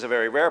case this is a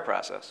very rare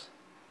process.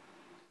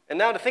 And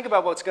now to think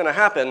about what's going to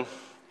happen,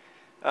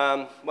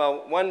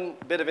 well, one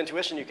bit of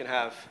intuition you can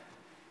have,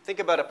 think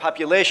about a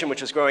population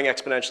which is growing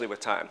exponentially with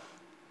time.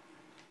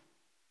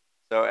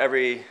 So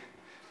every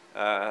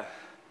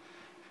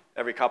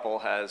couple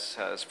has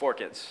 4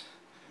 kids.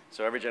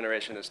 So every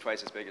generation is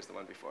twice as big as the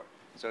one before.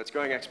 So it's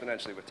growing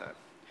exponentially with time.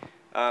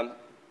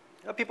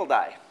 People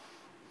die,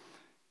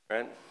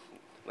 right?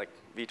 Like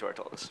Vitor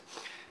told us.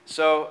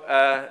 So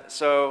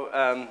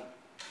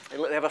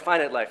they have a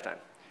finite lifetime.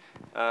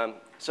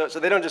 So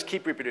they don't just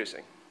keep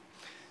reproducing.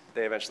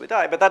 They eventually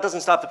die. But that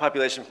doesn't stop the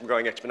population from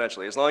growing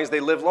exponentially. As long as they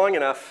live long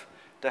enough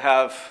to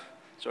have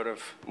sort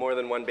of more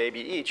than 1 baby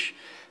each,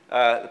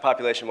 the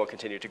population will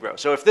continue to grow.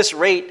 So if this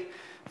rate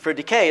for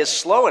decay is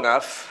slow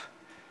enough,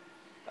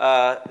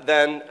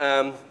 then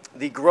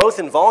the growth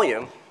in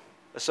volume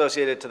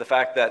associated to the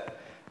fact that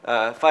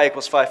phi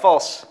equals phi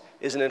false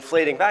is an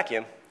inflating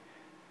vacuum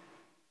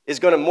is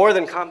going to more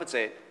than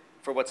compensate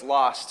for what's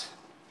lost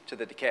to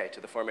the decay, to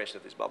the formation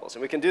of these bubbles.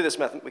 And we can do this,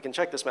 we can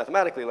check this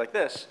mathematically like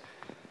this.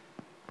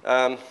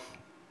 The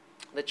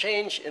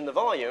change in the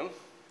volume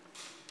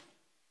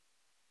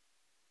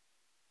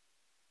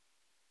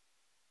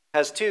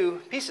has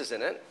 2 pieces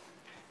in it.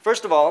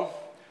 First of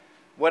all,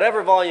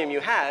 whatever volume you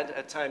had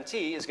at time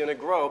t is going to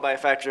grow by a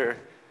factor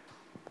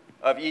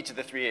of e to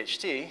the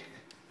 3ht.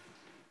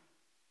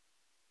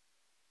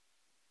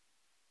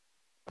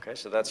 Okay,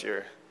 so that's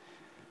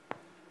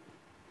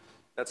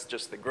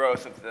just the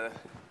growth of the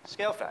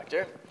scale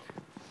factor.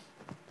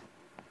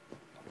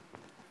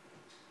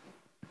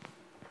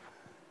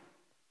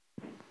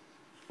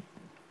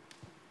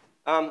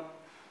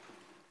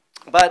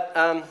 But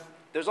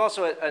there's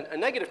also a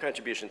negative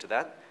contribution to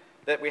that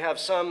we have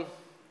some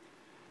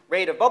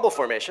rate of bubble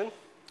formation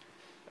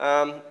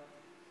times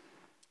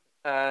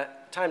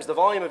the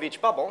volume of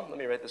each bubble. Let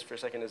me write this for a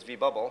second as V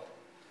bubble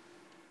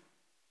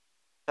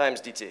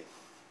times dt.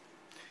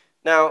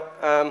 Now,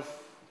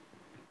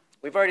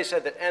 we've already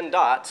said that n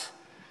dot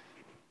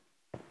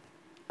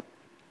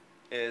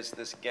is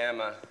this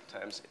gamma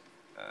times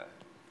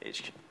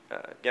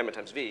gamma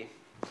times v.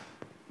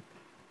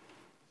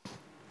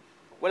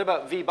 What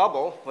about v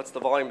bubble? What's the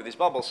volume of these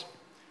bubbles?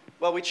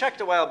 Well, we checked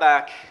a while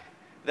back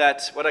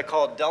that what I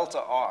call delta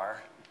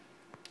r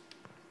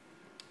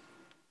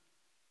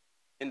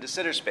in de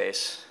Sitter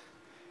space,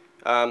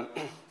 that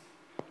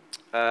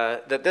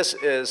this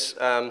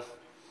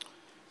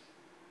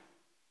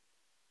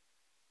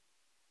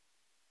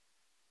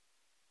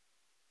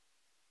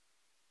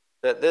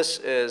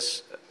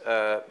is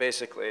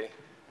basically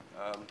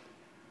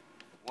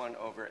 1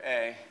 over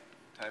a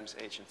times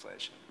h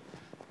inflation.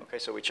 Okay,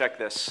 so we check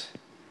this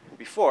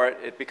before.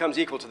 It becomes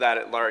equal to that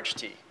at large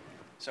t.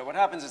 So what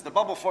happens is the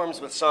bubble forms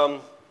with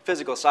some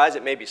physical size.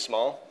 It may be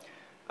small.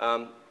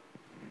 And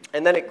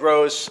then it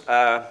grows.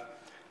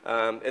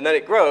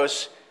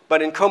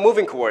 But in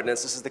co-moving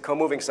coordinates, this is the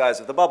co-moving size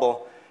of the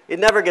bubble, it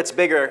never gets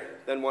bigger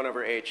than 1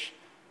 over h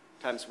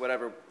times 1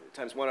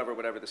 over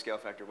whatever the scale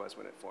factor was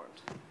when it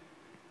formed.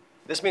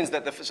 This means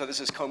that, so this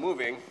is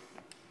co-moving.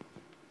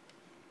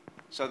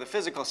 So the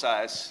physical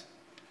size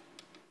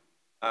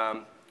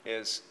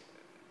is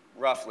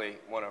roughly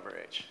 1 over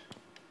h.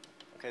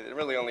 Okay, it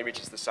really only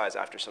reaches the size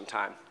after some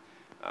time,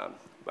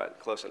 but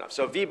close enough.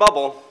 So V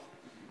bubble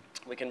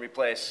we can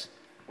replace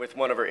with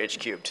 1 over h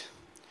cubed,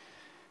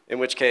 in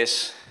which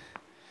case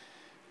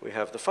we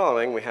have the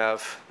following. We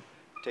have,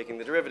 taking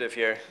the derivative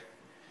here,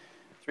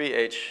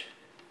 3h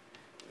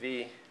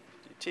v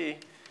dt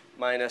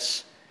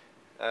minus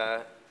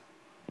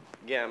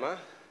gamma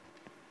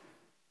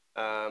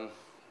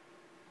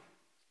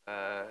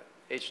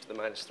h to the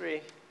minus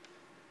 3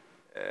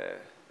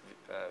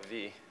 v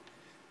dt.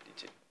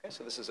 Okay,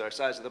 so this is our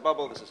size of the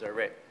bubble. This is our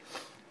rate.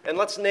 And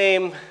let's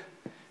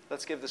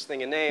give this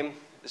thing a name.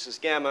 This is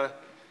gamma.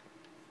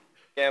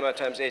 gamma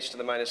times h to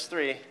the minus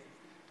 3,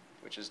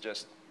 which is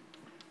just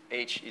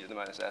h e to the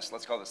minus s.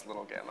 Let's call this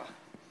little gamma.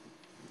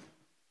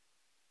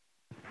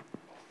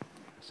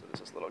 So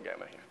this is little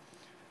gamma here.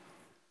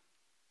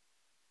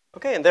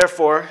 Okay, and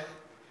therefore,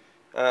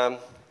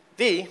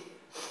 V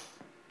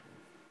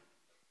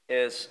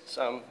is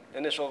some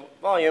initial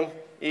volume,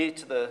 e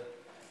to the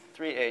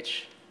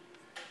 3h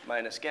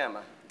minus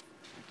gamma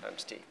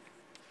times t.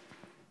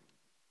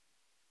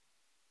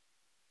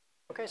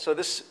 Okay, so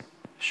this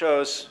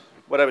shows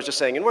what I was just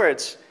saying in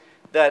words,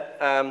 that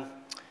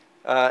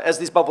as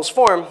these bubbles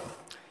form,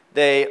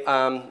 they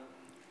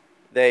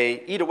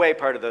eat away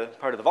part of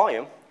the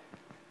volume.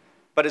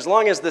 But as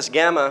long as this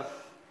gamma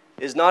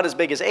is not as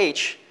big as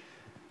h,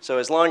 so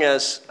as long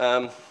as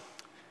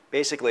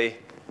basically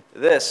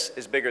this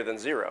is bigger than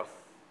 0,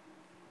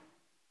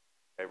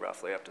 okay,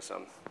 roughly up to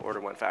some order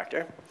 1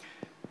 factor,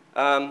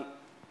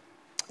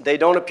 they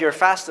don't appear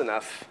fast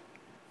enough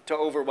to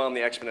overwhelm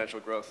the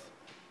exponential growth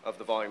of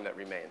the volume that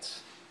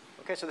remains.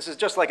 Okay, so this is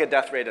just like a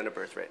death rate and a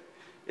birth rate.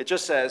 It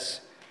just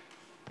says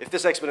if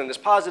this exponent is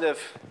positive,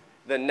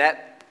 the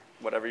net,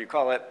 whatever you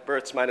call it,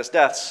 births minus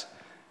deaths,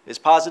 is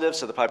positive,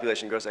 so the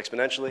population grows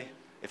exponentially.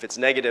 If it's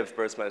negative,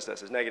 births minus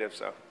deaths is negative,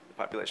 so the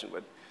population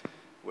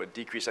would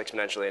decrease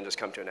exponentially and just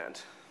come to an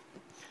end.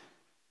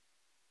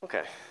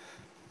 Okay.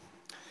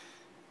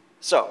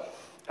 So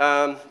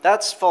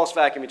that's false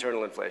vacuum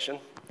eternal inflation.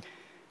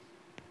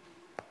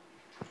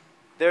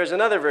 There's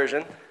another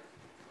version.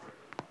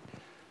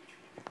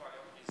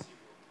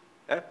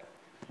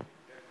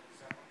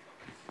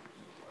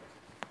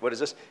 What is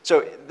this?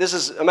 So this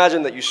is,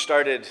 imagine that you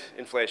started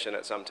inflation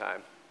at some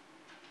time.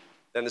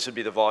 Then this would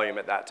be the volume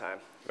at that time,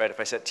 right?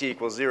 If I set t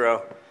equals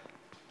 0,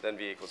 then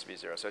v equals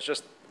v0. So it's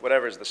just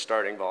whatever is the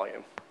starting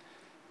volume.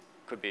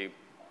 Could be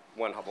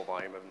 1 Hubble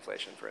volume of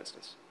inflation, for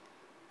instance.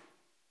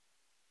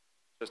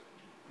 Just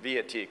v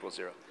at t equals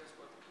 0.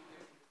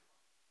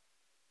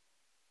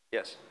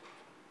 Yes.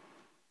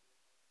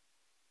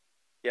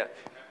 Yeah.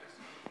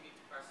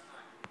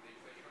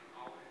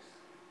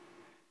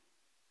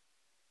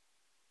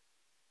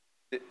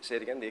 Say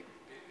it again.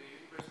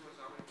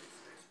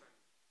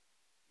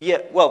 Yeah,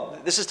 well,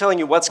 this is telling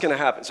you what's going to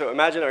happen. So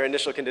imagine our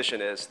initial condition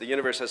is the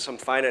universe has some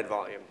finite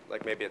volume,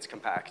 like maybe it's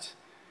compact,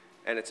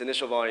 and its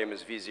initial volume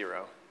is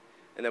v0.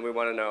 And then we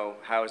want to know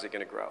how is it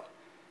going to grow.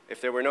 If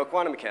there were no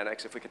quantum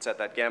mechanics, if we could set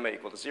that gamma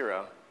equal to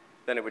 0,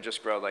 then it would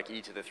just grow like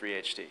e to the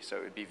 3ht. So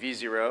it would be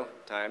v0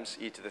 times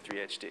e to the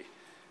 3ht,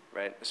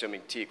 right?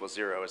 Assuming t equals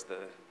 0 is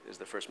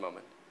the first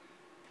moment.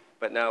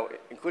 But now,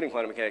 including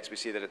quantum mechanics, we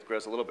see that it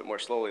grows a little bit more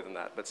slowly than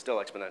that, but still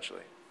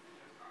exponentially.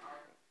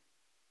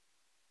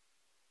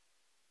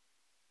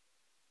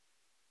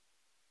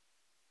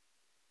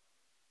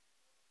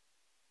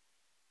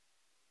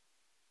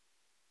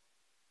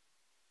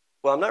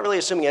 Well, I'm not really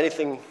assuming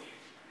anything.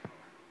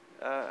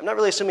 I'm not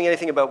really assuming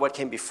anything about what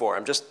came before.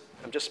 I'm just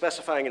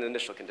specifying an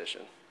initial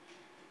condition.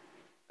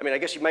 I mean, I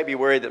guess you might be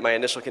worried that my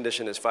initial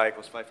condition is phi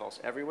equals phi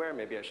false everywhere.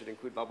 Maybe I should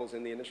include bubbles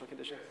in the initial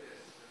condition.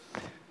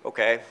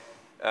 Okay.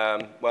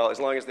 Well, as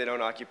long as they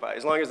don't occupy,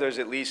 as long as there's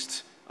at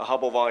least a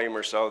Hubble volume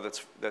or so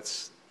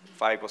that's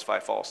phi equals phi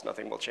false,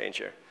 nothing will change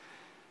here.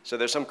 So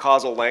there's some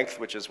causal length,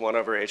 which is 1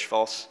 over h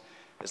false.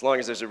 As long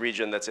as there's a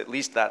region that's at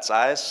least that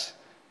size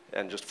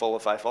and just full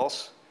of phi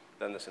false,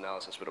 then this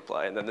analysis would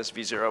apply. And then this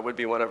v0 would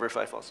be 1 over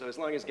phi false. So as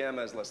long as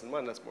gamma is less than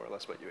 1, that's more or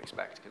less what you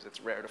expect, because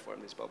it's rare to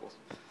form these bubbles.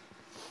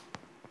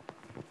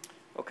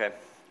 Okay.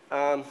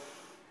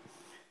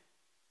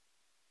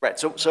 Right,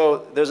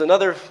 so there's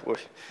another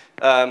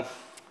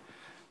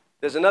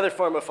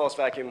form of false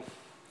vacuum,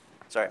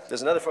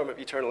 there's another form of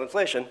eternal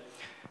inflation,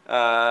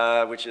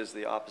 which is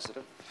the opposite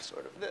of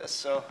sort of this.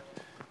 So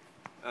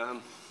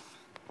let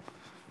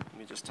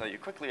me just tell you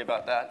quickly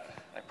about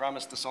that. I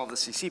promised to solve the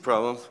CC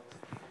problem.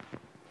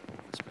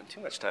 We'll spend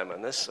too much time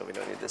on this, so we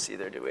don't need this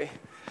either, do we?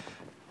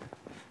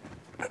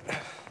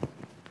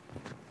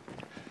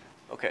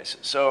 Okay,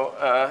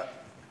 so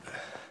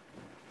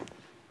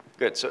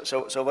good.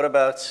 So what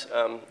about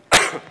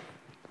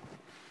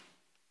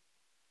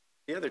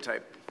the other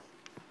type,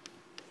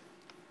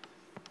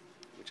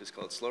 which is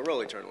called slow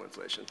roll eternal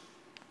inflation?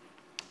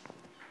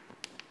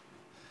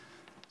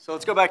 So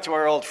let's go back to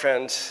our old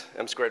friend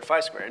m squared phi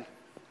squared.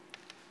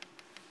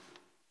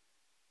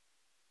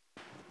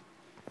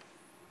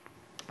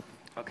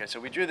 Okay, so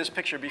we drew this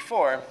picture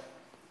before.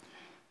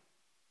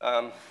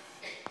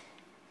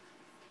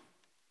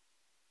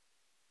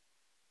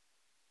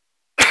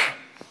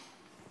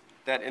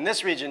 That in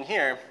this region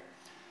here,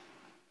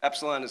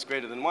 epsilon is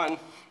greater than 1,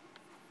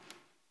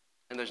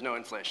 and there's no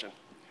inflation.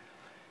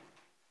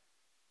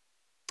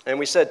 And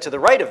we said to the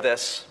right of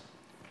this,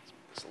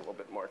 it's a little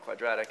bit more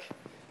quadratic,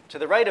 to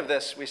the right of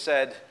this we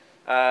said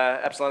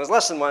epsilon is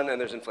less than 1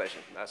 and there's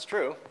inflation. That's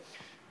true.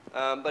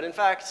 But in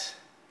fact,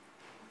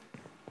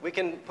 we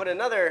can put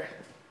another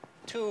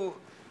 2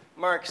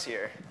 marks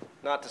here,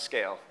 not to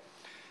scale.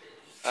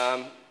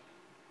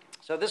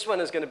 So this one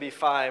is going to be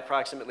phi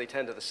approximately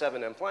 10 to the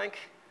 7 m Planck.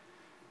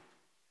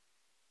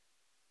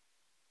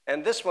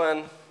 And this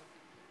one,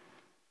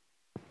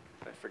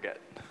 I forget.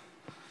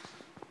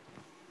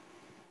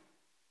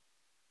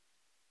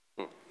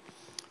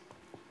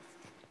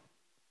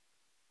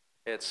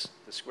 it's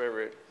the square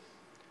root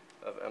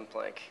of m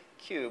Planck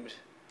cubed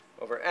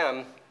over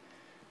m,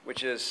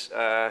 which is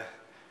the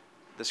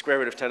square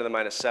root of 10 to the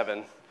minus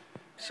 7.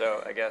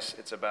 So I guess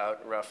it's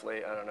about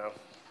roughly, I don't know,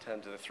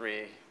 10 to the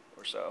 3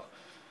 or so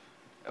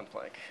m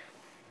Planck.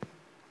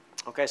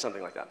 Okay,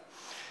 something like that.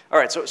 All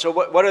right, so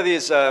what are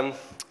these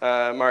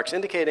marks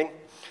indicating?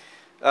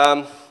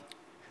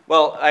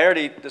 Well, I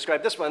already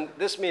described this one.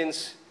 This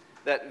means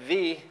that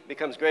v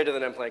becomes greater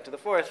than m Planck to the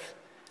 4th.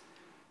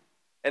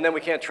 And then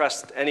we can't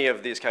trust any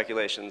of these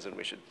calculations, and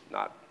we should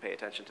not pay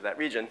attention to that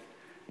region.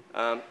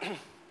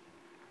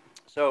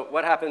 So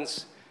what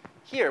happens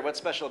here? What's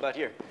special about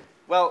here?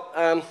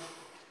 Well,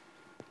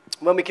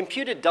 when we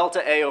computed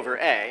delta A over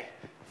A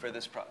for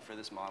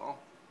this model,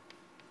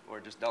 or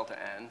just delta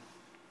n,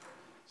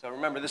 so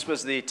remember, this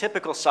was the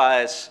typical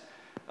size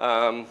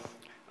of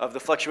the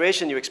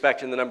fluctuation you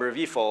expect in the number of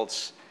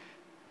e-folds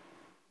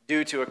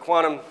due to a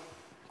quantum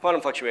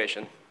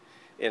fluctuation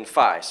in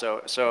phi.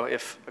 So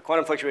if a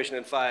quantum fluctuation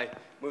in phi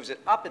moves it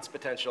up its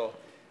potential,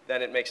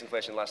 then it makes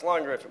inflation last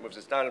longer. If it moves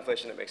it down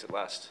inflation, it makes it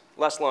last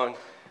less long.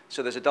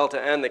 So there's a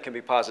delta n that can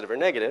be positive or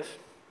negative.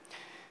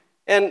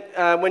 And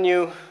when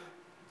you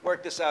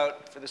work this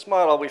out for this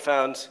model, we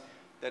found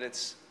that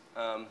it's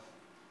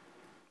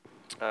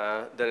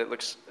that it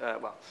looks,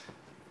 well,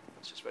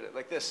 let's just write it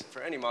like this.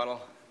 For any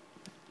model,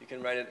 you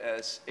can write it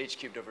as h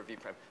cubed over v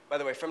prime. By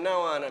the way, from now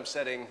on, I'm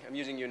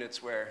using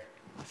units where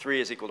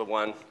 3 is equal to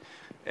 1,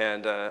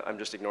 and I'm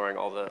just ignoring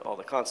all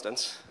the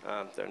constants.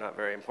 They're not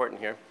very important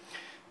here.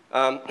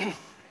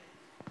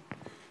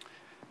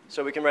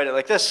 So we can write it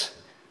like this,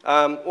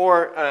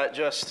 or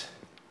just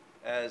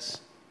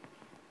as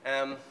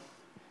m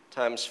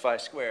times phi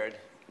squared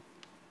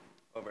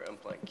over m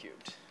Planck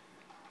cubed.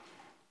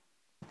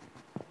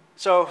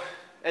 So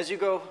as you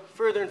go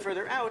further and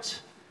further out,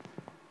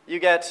 you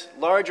get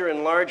larger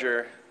and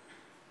larger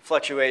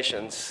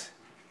fluctuations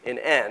in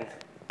n,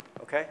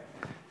 okay?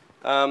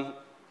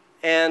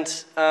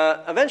 And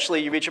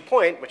eventually you reach a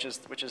point, which is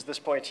this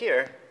point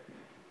here,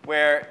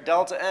 where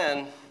delta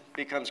n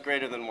becomes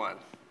greater than 1.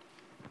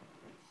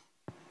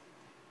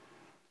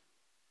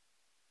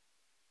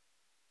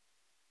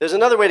 There's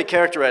another way to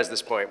characterize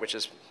this point, which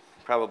is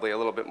probably a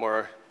little bit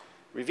more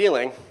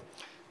revealing.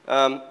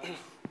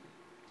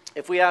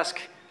 If we ask,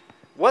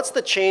 what's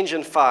the change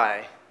in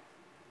phi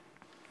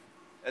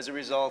as a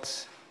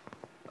result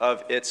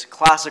of its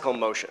classical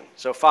motion?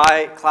 So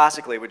phi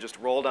classically would just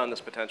roll down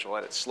this potential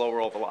at its slow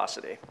roll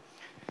velocity.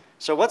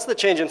 So what's the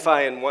change in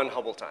phi in 1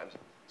 Hubble time?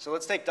 So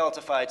let's take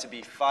delta phi to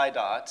be phi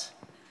dot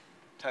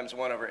times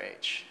 1 over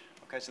h.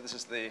 Okay, so this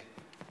is the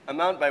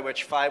amount by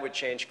which phi would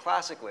change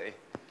classically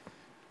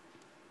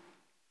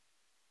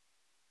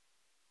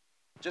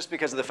just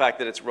because of the fact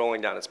that it's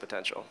rolling down its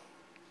potential.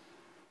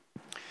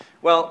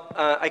 Well,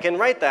 I can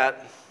write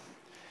that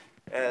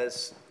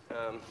as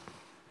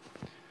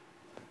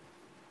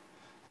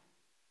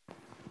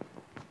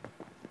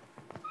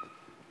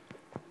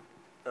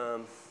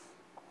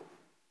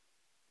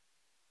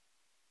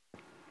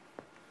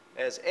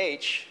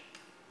h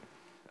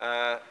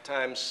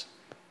times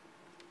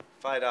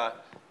phi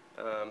dot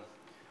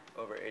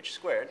over h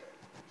squared.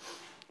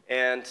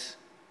 And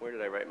where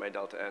did I write my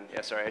delta n? Yeah,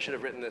 sorry, I should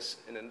have written this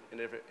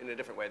in a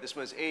different way. This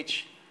was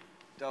h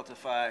delta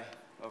phi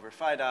over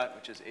phi dot,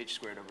 which is h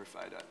squared over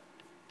phi dot.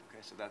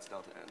 Okay, so that's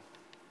delta n.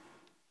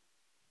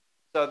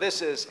 So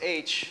this is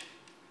h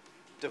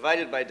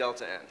divided by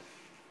delta n.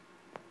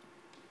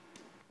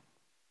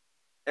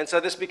 And so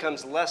this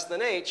becomes less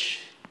than h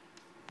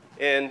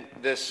in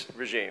this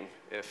regime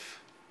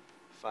if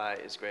phi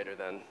is greater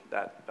than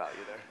that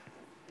value there.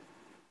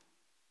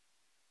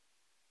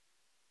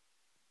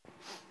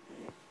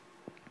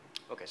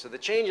 Okay, so the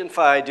change in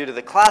phi due to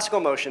the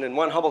classical motion in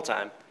 1 Hubble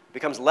time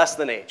becomes less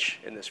than h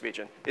in this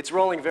region. It's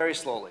rolling very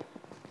slowly.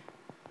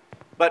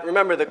 But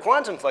remember, the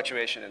quantum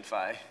fluctuation in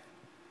phi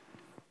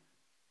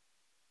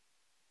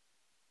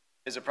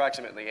is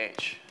approximately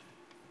h.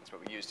 That's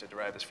what we used to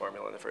derive this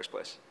formula in the first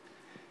place.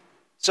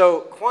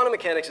 So quantum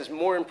mechanics is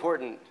more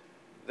important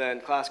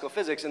than classical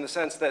physics in the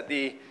sense that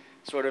the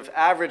sort of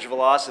average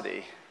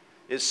velocity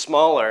is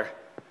smaller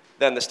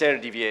than the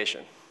standard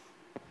deviation.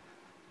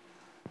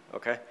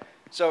 Okay?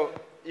 So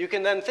you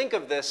can then think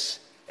of this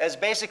as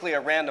basically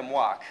a random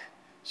walk.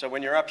 So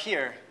when you're up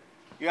here,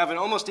 you have an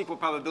almost equal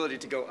probability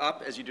to go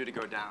up as you do to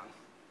go down.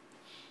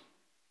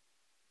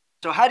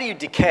 So how do you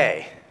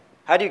decay?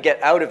 How do you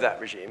get out of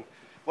that regime?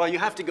 Well, you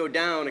have to go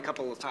down a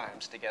couple of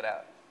times to get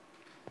out,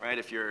 right?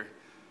 If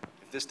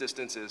this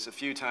distance is a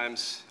few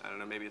times, I don't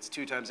know, maybe it's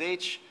 2 times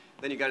h,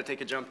 then you've got to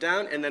take a jump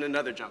down and then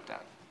another jump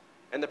down.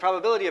 And the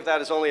probability of that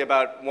is only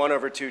about 1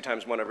 over 2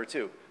 times 1 over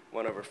 2,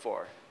 1 over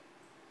 4.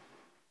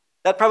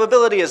 That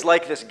probability is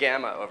like this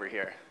gamma over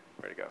here.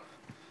 Where'd it go?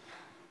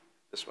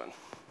 This one.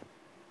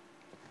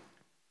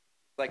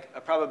 Like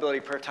a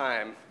probability per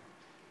time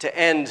to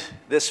end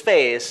this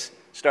phase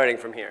starting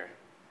from here.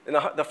 And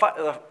the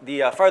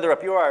farther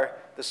up you are,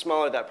 the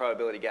smaller that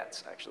probability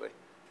gets, actually.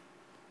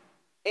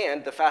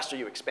 And the faster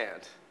you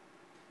expand.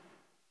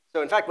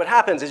 So in fact, what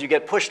happens is you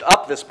get pushed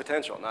up this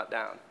potential, not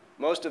down.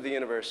 most of the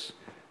universe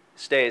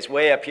stays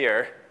way up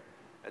here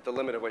at the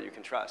limit of what you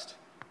can trust,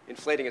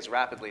 inflating as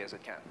rapidly as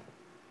it can.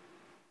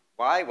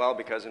 Why? Well,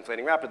 because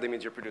inflating rapidly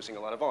means you're producing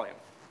a lot of volume.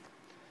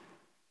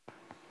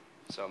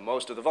 So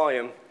most of the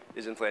volume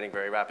is inflating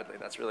very rapidly.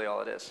 That's really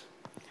all it is.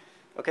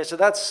 Okay, so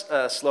that's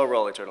slow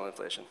roll eternal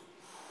inflation.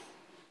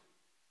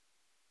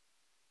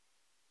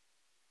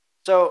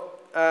 So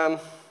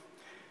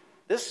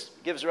this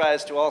gives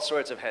rise to all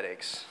sorts of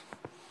headaches.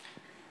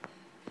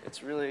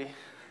 It's really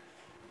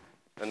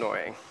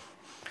annoying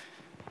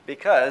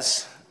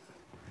because,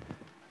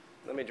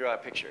 let me draw a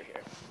picture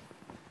here.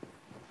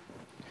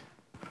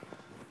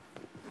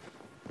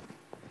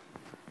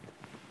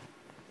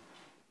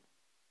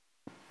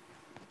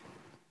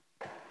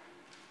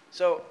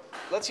 So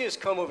let's use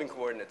co-moving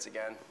coordinates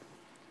again.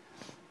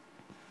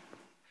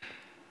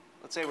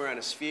 Let's say we're on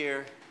a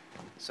sphere.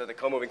 So the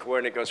co-moving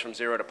coordinate goes from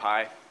 0 to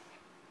pi.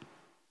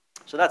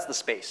 So that's the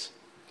space.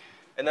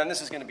 And then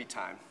this is going to be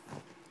time.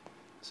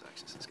 This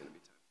axis is going to be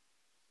time.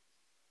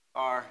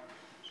 R.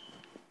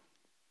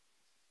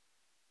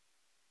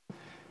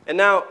 And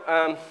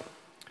now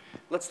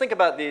let's think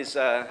about these.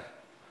 Let's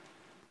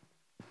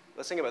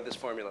think about this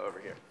formula over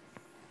here.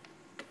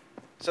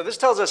 So this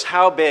tells us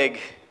how big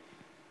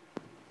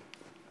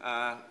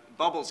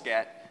bubbles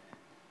get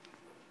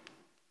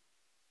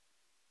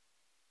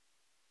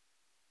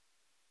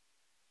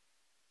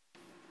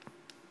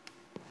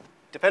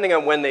depending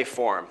on when they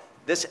form.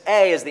 This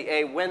A is the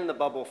A when the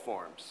bubble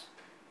forms.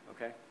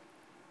 Okay?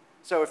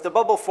 So if the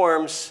bubble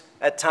forms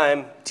at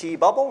time t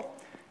bubble,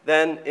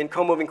 then in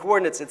co-moving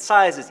coordinates, its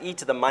size is e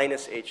to the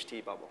minus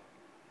ht bubble.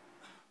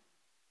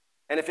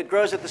 And if it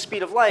grows at the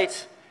speed of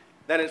light,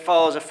 then it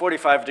follows a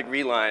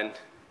 45-degree line,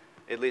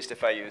 at least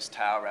if I use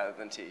tau rather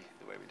than t,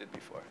 the way we did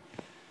before.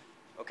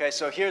 Okay,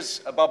 so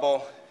here's a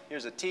bubble.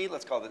 Here's a t.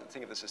 Let's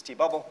think of this as t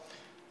bubble.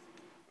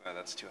 Oh,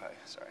 that's too high.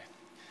 Sorry.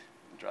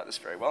 I didn't draw this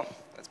very well.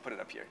 Let's put it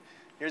up here.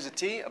 Here's a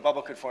t. A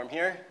bubble could form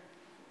here.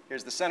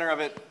 Here's the center of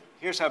it.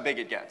 Here's how big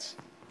it gets.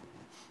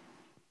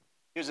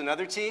 Here's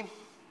another t.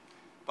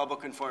 Bubble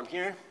can form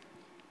here.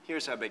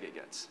 Here's how big it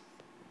gets.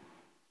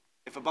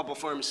 If a bubble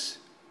forms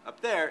up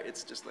there,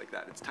 it's just like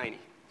that. It's tiny.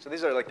 So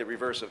these are like the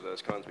reverse of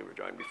those cones we were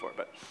drawing before.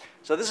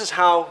 So this is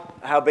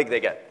how big they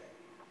get.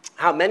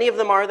 How many of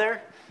them are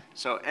there?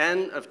 So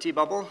n of t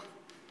bubble.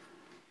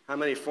 How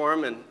many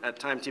form at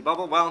time t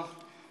bubble? Well,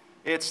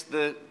 it's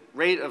the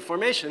rate of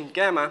formation,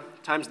 gamma,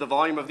 times the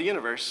volume of the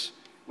universe,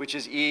 which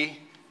is e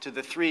to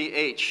the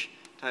 3h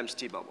times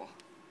t bubble.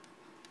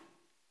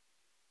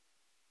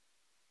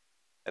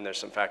 And there's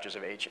some factors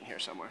of h in here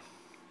somewhere.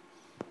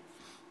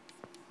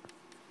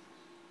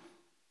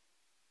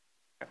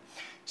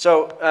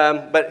 So,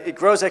 but it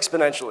grows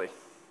exponentially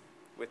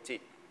with t.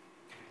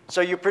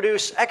 So you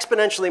produce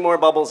exponentially more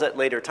bubbles at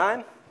later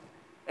time,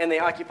 and they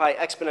occupy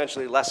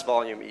exponentially less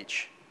volume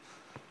each.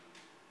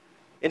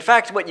 In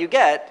fact, what you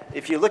get,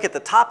 if you look at the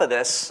top of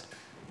this,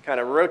 kind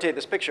of rotate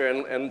this picture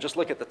and just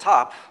look at the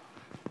top,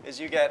 is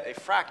you get a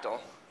fractal.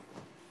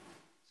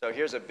 So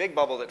here's a big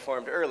bubble that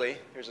formed early.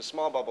 Here's a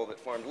small bubble that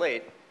formed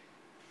late.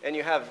 And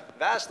you have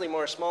vastly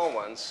more small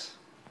ones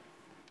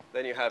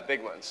than you have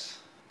big ones.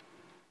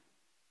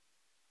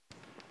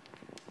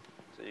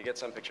 So you get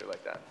some picture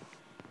like that.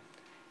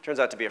 Turns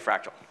out to be a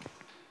fractal.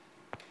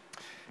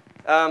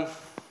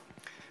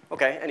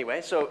 Okay,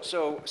 anyway, so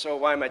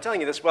why am I telling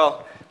you this?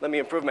 Well, let me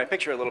improve my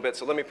picture a little bit.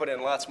 So let me put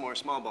in lots more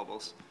small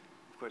bubbles.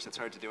 Of course, it's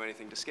hard to do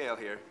anything to scale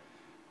here.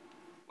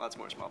 Lots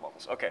more small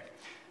bubbles. Okay,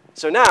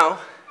 so now,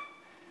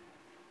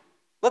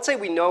 let's say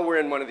we know we're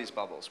in one of these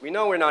bubbles. We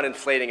know we're not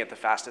inflating at the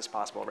fastest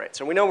possible rate.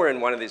 So we know we're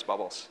in one of these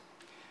bubbles.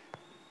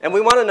 And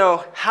we want to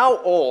know how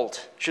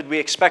old should we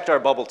expect our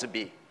bubble to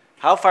be?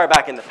 How far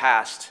back in the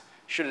past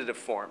should it have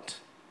formed?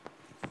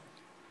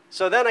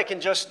 So then I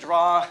can just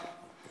draw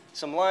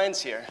some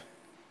lines here.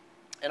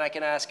 And I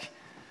can ask,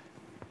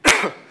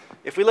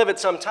 if we live at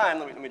some time,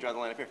 let me draw the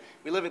line up here.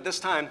 We live at this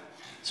time.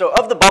 So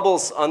of the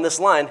bubbles on this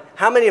line,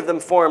 how many of them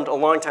formed a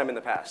long time in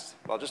the past?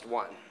 Well, just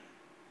one.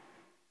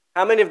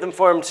 How many of them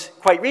formed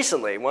quite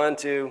recently? 1,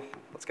 2,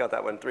 let's count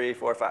that one, 3,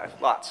 4,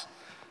 5, lots.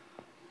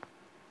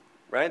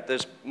 Right?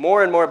 There's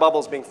more and more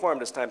bubbles being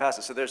formed as time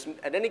passes. So there's,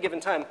 at any given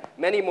time,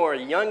 many more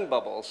young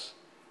bubbles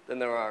than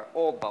there are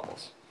old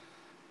bubbles.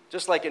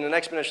 Just like in an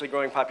exponentially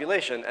growing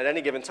population, at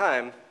any given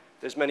time,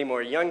 there's many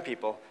more young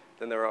people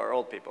than there are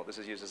old people. This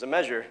is used as a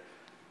measure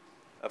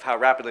of how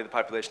rapidly the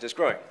population is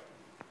growing.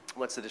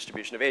 What's the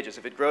distribution of ages?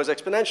 If it grows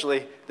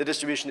exponentially, the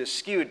distribution is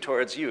skewed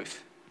towards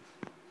youth.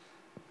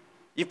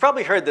 You've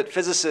probably heard that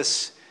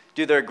physicists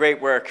do their great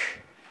work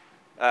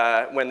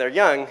when they're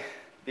young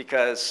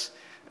because,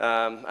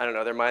 I don't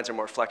know, their minds are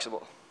more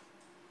flexible.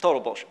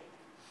 Total bullshit.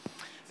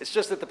 It's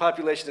just that the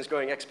population is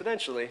growing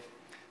exponentially,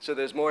 so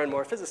there's more and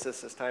more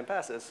physicists as time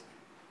passes,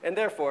 and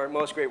therefore,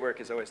 most great work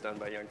is always done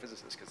by young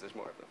physicists because there's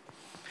more of them.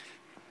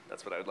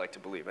 That's what I would like to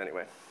believe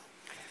anyway.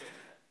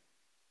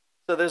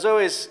 So there's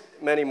always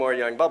many more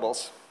young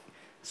bubbles.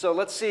 So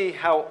let's see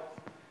how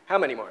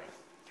many more.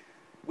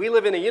 We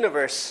live in a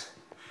universe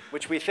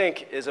which we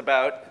think is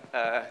about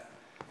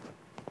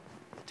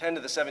 10 to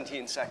the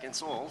 17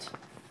 seconds old.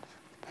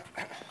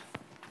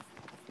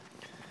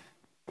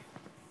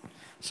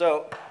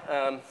 So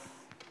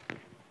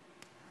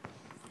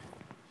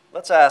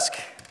let's ask,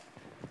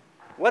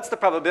 what's the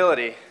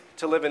probability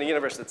to live in a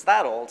universe that's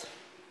that old?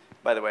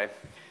 By the way,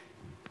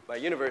 by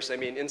universe, I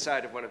mean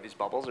inside of one of these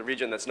bubbles, a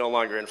region that's no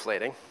longer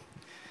inflating.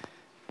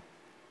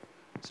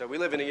 So we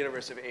live in a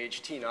universe of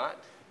age t naught.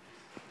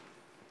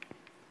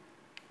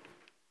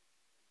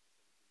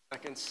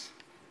 Seconds.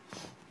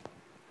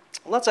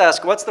 Let's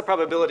ask, what's the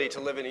probability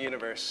to live in a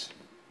universe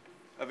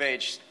of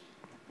age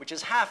which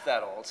is half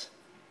that old? So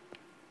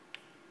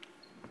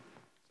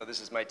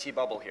this is my t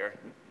bubble here.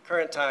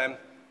 Current time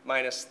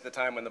minus the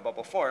time when the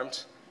bubble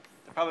formed.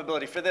 The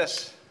probability for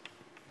this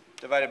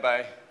divided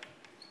by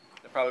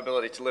the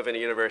probability to live in a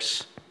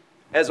universe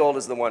as old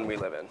as the one we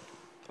live in.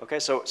 Okay,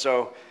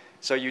 so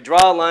you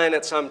draw a line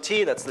at some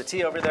t, that's the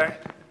t over there.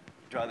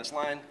 Draw this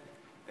line,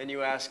 and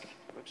you ask,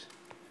 whoops,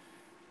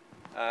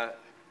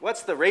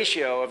 what's the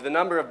ratio of the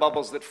number of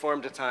bubbles that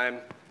formed at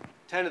time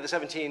 10 to the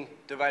 17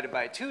 divided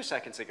by 2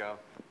 seconds ago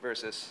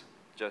versus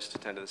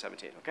just 10 to the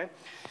 17, okay?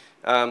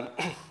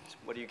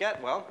 What do you get?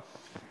 Well,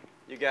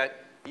 you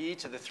get e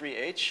to the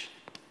 3h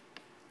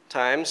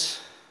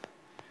times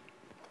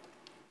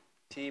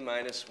t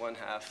minus 1/2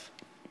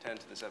 10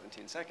 to the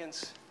 17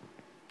 seconds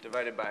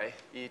divided by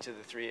e to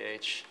the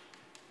 3h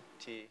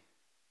t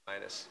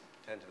minus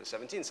 10 to the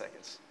 17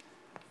 seconds.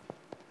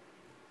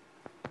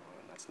 Well,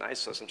 that's nice,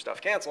 so some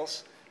stuff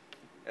cancels.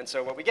 And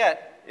so what we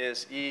get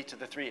is e to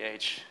the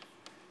 3h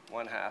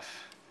 1/2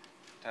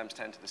 times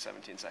 10 to the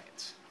 17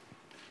 seconds.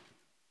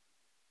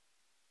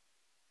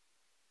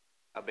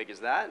 How big is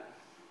that?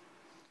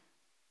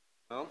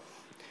 Well,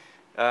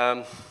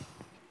 I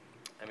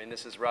mean,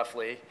 this is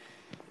roughly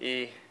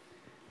e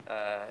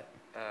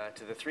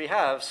to the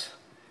 3/2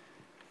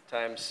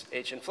 times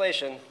h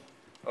inflation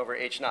over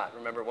h naught.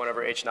 Remember, 1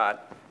 over h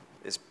naught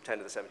is 10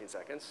 to the 17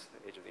 seconds,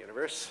 the age of the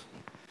universe.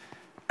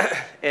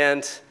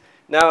 And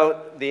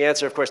now the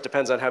answer, of course,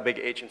 depends on how big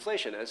h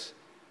inflation is.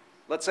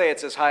 Let's say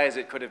it's as high as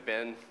it could have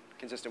been,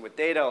 consistent with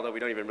data, although we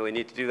don't even really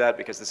need to do that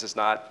because this is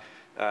not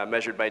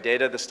measured by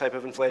data, this type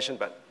of inflation,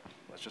 but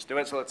let's just do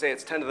it. So let's say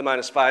it's 10 to the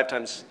minus 5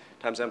 times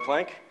m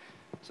Planck.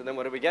 So then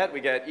what do we get?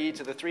 We get e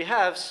to the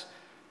 3/2,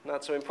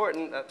 not so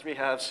important, that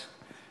 3/2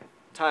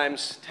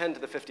 times 10 to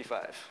the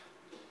 55.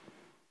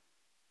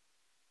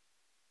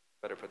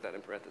 Better put that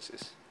in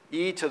parentheses.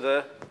 E to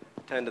the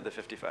 10 to the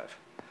 55.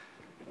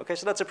 Okay,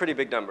 so that's a pretty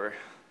big number,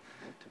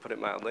 to put it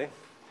mildly.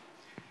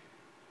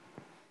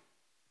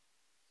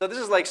 So this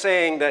is like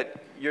saying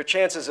that your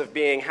chances of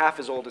being half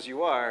as old as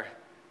you are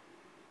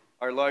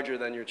larger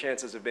than your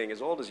chances of being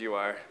as old as you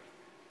are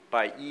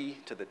by e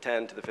to the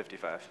 10 to the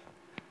 55.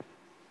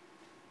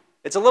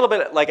 It's a little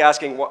bit like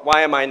asking,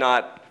 why am I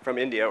not from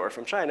India or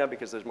from China?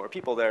 Because there's more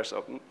people there,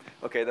 so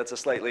okay, that's a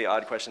slightly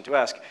odd question to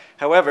ask.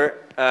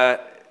 However,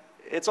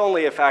 it's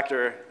only a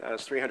factor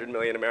as 300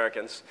 million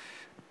Americans.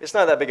 It's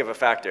not that big of a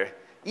factor.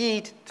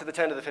 E to the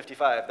 10 to the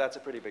 55, that's a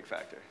pretty big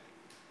factor.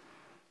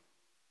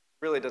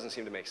 Really doesn't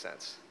seem to make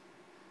sense.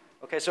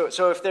 Okay,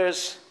 so if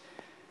there's,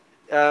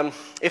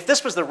 if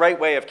this was the right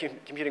way of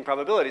computing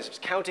probabilities,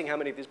 just counting how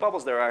many of these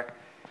bubbles there are,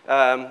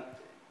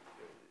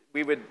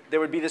 there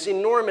would be this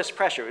enormous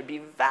pressure. It would be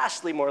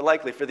vastly more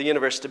likely for the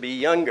universe to be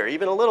younger,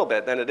 even a little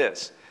bit, than it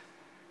is.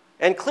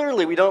 And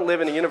clearly, we don't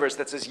live in a universe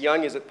that's as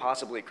young as it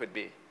possibly could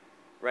be,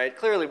 right?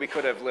 Clearly, we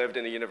could have lived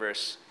in a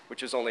universe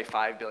which is only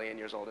 5 billion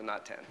years old and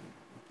not 10.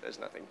 There's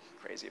nothing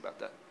crazy about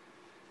that.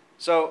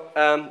 So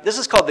this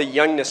is called the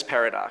youngness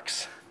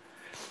paradox.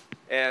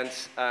 And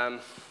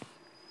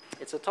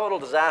it's a total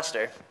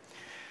disaster.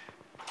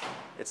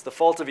 It's the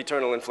fault of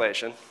eternal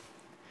inflation.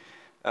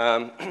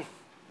 And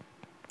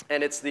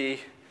it's the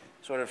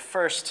sort of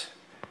first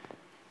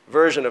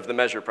version of the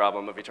measure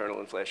problem of eternal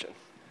inflation.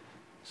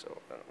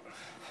 So I don't know.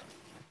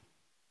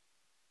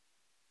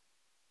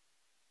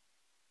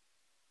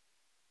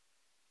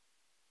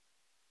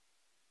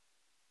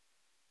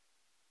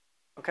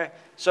 Okay,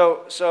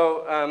 so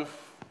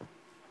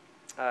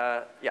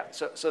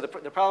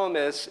the problem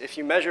is if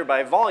you measure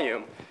by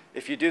volume,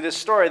 if you do this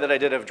story that I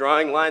did of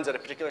drawing lines at a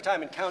particular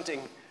time and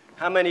counting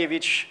how many of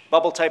each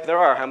bubble type there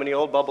are, how many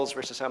old bubbles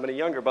versus how many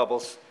younger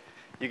bubbles,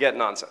 you get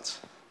nonsense.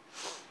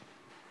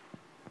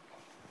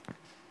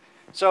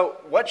 So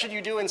what should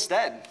you do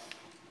instead?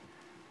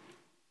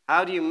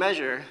 How do you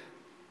measure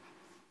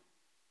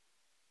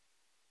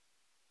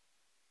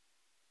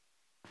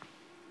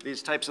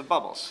these types of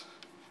bubbles?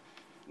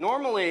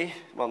 Normally,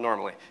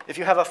 if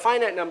you have a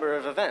finite number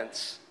of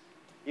events,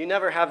 you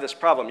never have this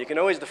problem. You can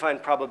always define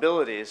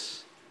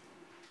probabilities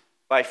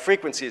by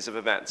frequencies of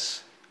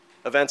events.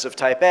 Events of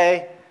type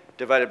A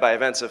divided by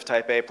events of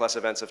type A plus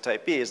events of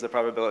type B is the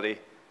probability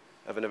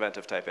of an event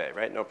of type A,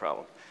 right? No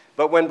problem.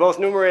 But when both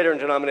numerator and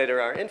denominator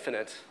are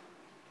infinite,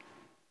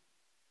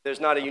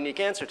 there's not a unique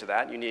answer to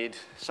that. You need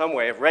some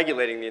way of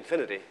regulating the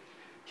infinity.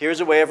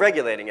 Here's a way of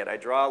regulating it. I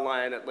draw a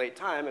line at late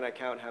time, and I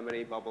count how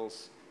many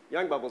bubbles,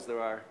 young bubbles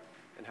there are,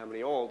 and how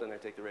many old, and I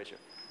take the ratio.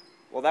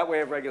 Well, that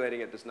way of regulating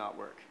it does not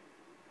work.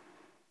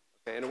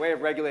 Okay, and a way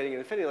of regulating an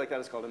infinity like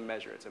that is called a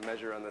measure. It's a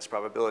measure on this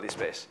probability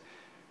space.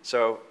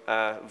 So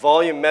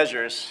volume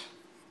measures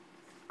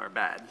are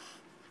bad.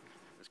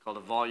 It's called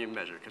a volume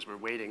measure because we're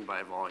weighting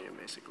by volume,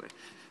 basically.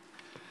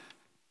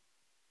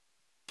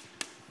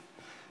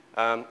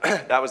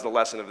 That was the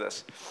lesson of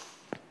this.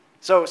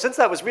 So since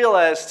that was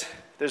realized,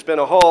 there's been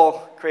a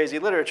whole crazy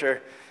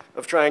literature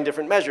of trying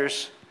different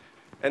measures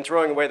and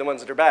throwing away the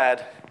ones that are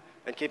bad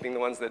and keeping the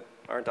ones that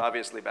aren't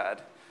obviously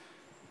bad.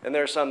 And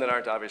there are some that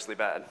aren't obviously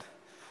bad.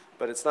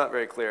 But it's not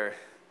very clear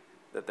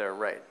that they're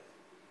right,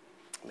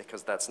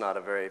 because that's not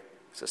a very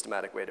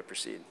systematic way to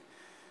proceed.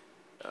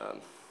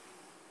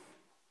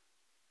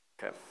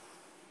 Okay.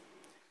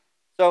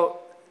 So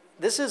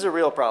this is a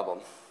real problem.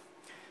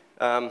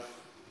 I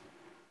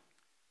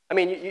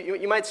mean,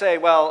 you might say,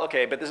 well,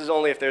 okay, but this is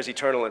only if there's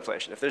eternal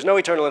inflation. If there's no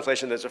eternal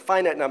inflation, there's a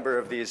finite number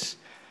of these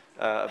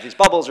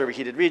bubbles or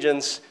heated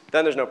regions,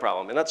 then there's no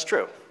problem. And that's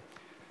true.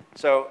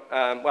 So,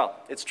 well,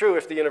 it's true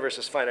if the universe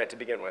is finite to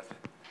begin with.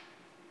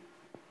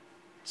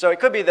 So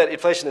it could be that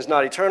inflation is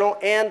not eternal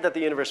and that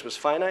the universe was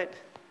finite.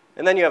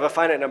 And then you have a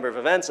finite number of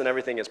events and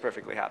everything is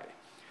perfectly happy.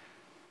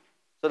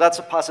 So that's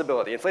a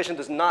possibility. Inflation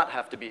does not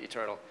have to be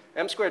eternal.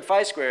 M squared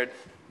phi squared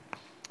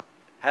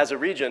has a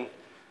region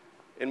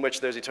in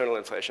which there's eternal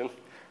inflation.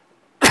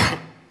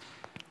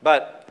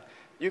 But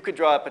you could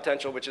draw a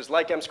potential which is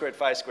like M squared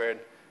phi squared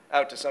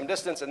out to some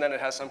distance, and then it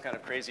has some kind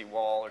of crazy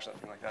wall or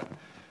something like that.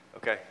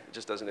 Okay, it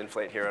just doesn't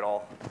inflate here at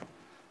all.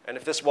 And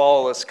if this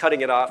wall is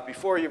cutting it off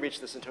before you reach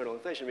this internal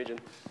inflation region,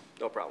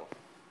 no problem.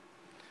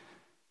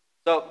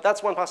 So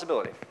that's one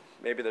possibility.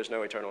 Maybe there's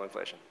no eternal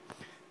inflation.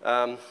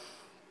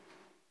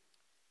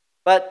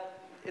 But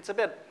it's a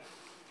bit,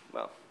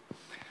 well,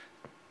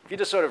 if you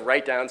just sort of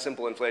write down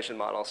simple inflation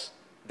models,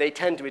 they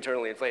tend to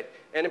eternally inflate.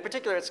 And in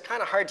particular, it's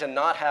kind of hard to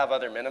not have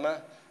other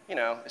minima, you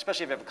know,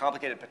 especially if you have a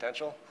complicated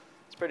potential.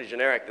 It's pretty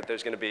generic that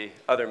there's going to be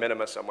other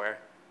minima somewhere.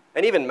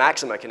 And even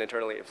maxima can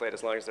internally inflate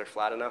as long as they're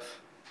flat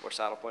enough, or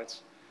saddle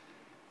points.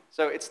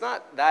 So it's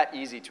not that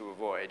easy to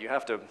avoid. You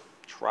have to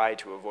try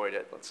to avoid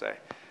it, let's say.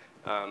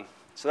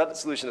 So that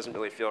solution doesn't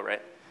really feel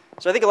right.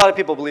 So I think a lot of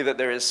people believe that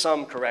there is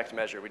some correct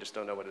measure. We just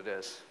don't know what it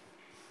is.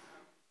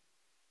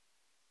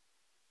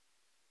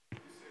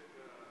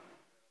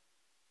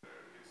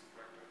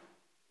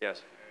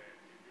 Yes.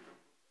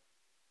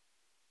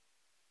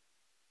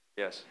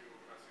 Yes.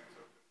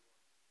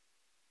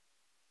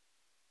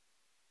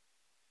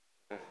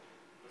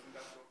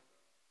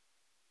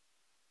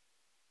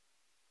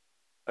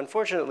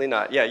 Unfortunately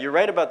not. Yeah, you're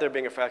right about there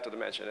being a fractal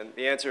dimension. And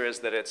the answer is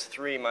that it's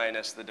 3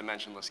 minus the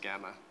dimensionless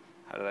gamma.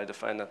 How did I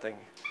define that thing?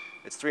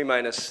 It's 3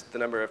 minus the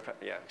number of,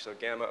 yeah, so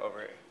gamma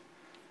over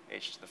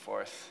h to the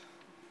 4th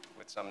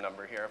with some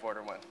number here of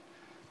order 1.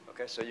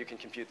 Okay, so you can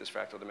compute this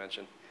fractal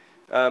dimension.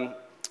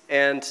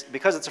 And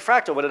because it's a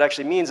fractal, what it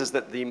actually means is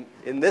that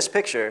in this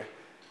picture,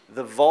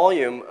 the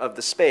volume of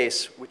the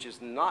space, which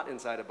is not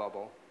inside a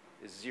bubble,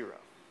 is 0.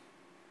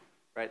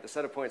 Right? The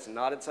set of points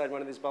not inside one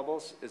of these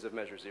bubbles is of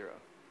measure 0.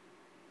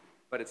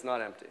 But it's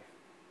not empty.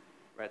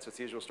 Right? So it's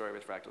the usual story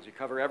with fractals. You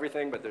cover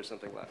everything, but there's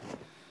something left.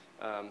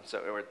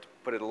 Or to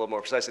put it a little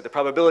more precisely, the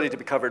probability to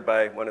be covered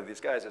by one of these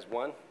guys is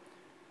 1,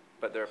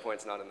 but there are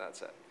points not in that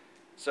set.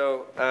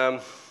 So,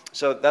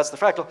 so that's the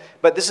fractal.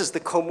 But this is the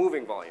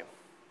co-moving volume.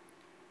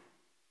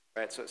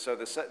 Right, so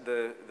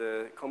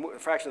the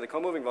fraction of the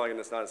co-moving volume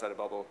that's not inside a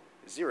bubble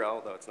is 0,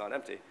 although it's not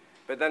empty.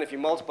 But then if you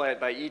multiply it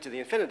by e to the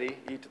infinity,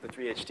 e to the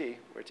 3ht,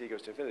 where t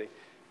goes to infinity,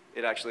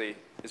 it actually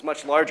is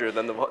much larger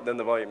than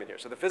the volume in here.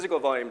 So the physical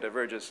volume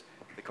diverges,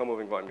 the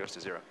co-moving volume goes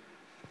to 0.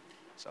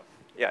 So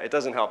yeah, it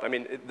doesn't help. I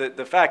mean,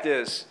 the fact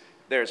is,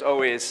 there's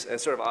always, and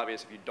it's sort of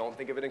obvious if you don't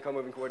think of it in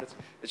co-moving coordinates,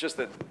 it's just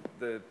that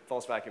the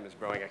false vacuum is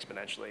growing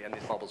exponentially, and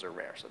these bubbles are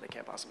rare, so they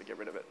can't possibly get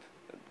rid of it.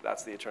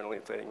 That's the eternally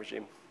inflating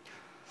regime.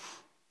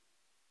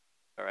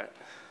 All right.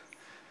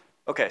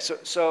 Okay, so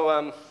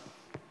I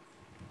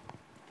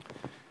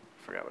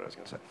forgot what I was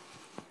going to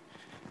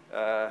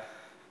say.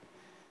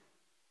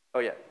 Oh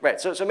yeah, right.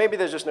 So maybe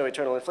there's just no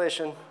eternal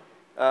inflation.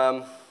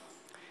 And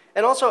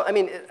also, I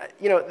mean,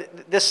 you know,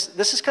 this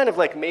is kind of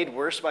like made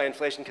worse by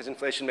inflation because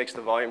inflation makes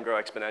the volume grow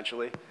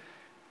exponentially.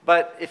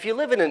 But if you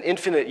live in an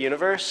infinite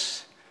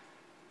universe,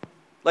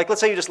 like let's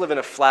say you just live in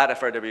a flat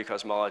FRW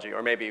cosmology,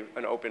 or maybe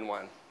an open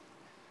one,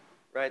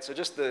 right? So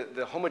just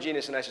the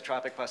homogeneous and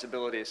isotropic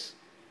possibilities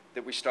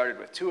that we started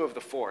with, 2 of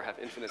the 4 have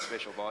infinite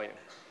spatial volume.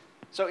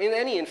 So in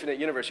any infinite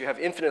universe, you have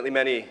infinitely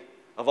many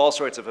of all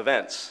sorts of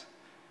events.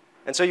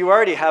 And so you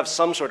already have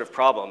some sort of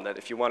problem that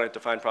if you want to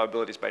define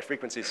probabilities by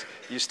frequencies,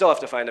 you still have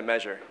to find a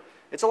measure.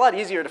 It's a lot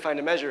easier to find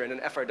a measure in an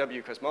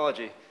FRW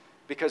cosmology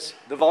because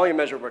the volume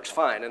measure works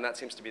fine, and that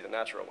seems to be the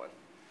natural one.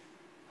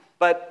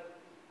 But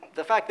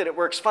the fact that it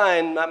works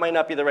fine, that might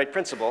not be the right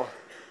principle.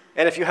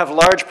 And if you have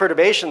large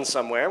perturbations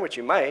somewhere, which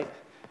you might,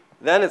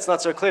 then it's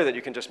not so clear that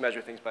you can just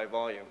measure things by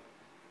volume.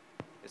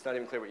 It's not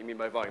even clear what you mean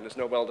by volume. There's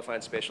no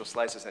well-defined spatial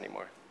slices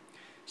anymore.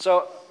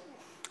 So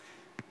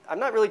I'm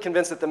not really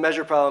convinced that the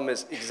measure problem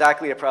is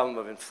exactly a problem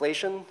of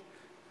inflation,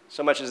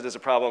 so much as it is a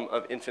problem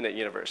of infinite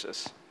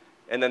universes.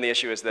 And then the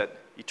issue is that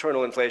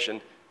eternal inflation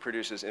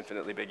produces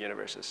infinitely big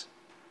universes.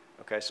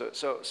 Okay,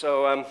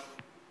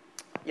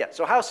 yeah,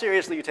 so how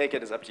seriously you take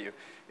it is up to you.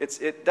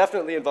 It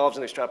definitely involves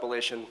an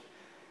extrapolation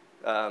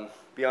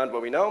beyond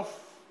what we know.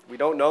 We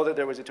don't know that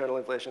there was eternal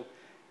inflation,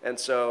 and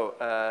so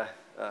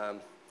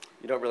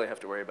you don't really have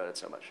to worry about it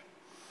so much,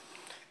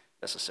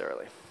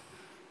 necessarily.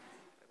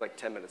 I have like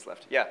 10 minutes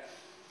left. Yeah?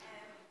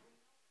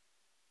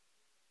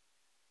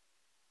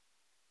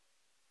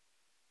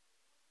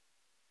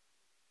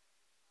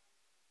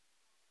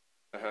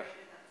 Uh-huh.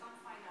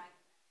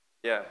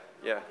 Yeah,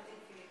 yeah.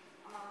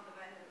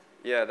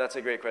 Yeah, that's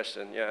a great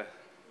question, yeah.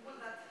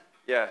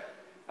 Yeah,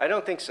 I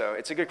don't think so.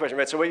 It's a good question,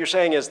 right? So what you're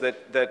saying is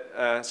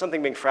that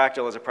something being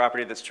fractal is a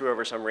property that's true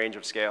over some range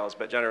of scales,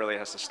 but generally it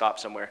has to stop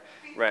somewhere.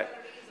 Right,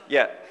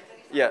 yeah,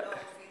 yeah,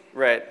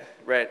 right,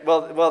 right.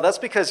 Well, that's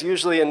because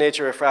usually in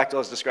nature a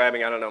fractal is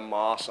describing, I don't know,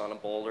 moss on a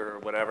boulder or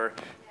whatever,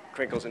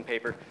 crinkles in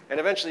paper. And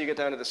eventually you get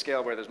down to the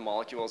scale where there's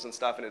molecules and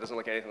stuff and it doesn't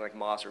look anything like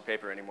moss or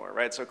paper anymore,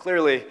 right? So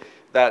clearly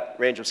that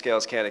range of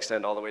scales can't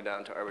extend all the way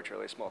down to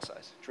arbitrarily small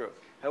size. True.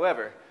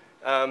 However,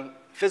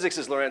 physics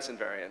is Lorentz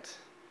invariant.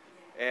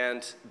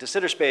 And de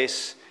Sitter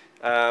space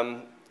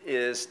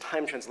is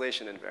time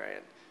translation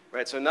invariant,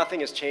 right? So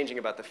nothing is changing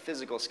about the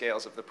physical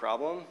scales of the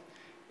problem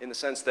in the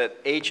sense that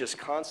h is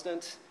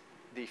constant,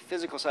 the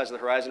physical size of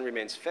the horizon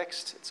remains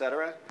fixed, et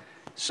cetera.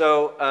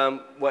 So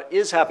what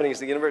is happening is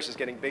the universe is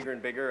getting bigger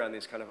and bigger on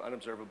these kind of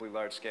unobservably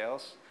large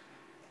scales.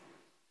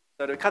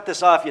 So to cut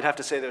this off, you'd have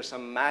to say there's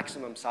some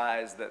maximum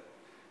size that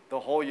the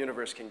whole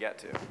universe can get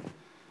to,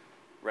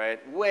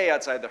 right? Way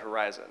outside the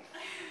horizon.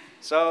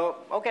 So,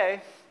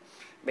 okay,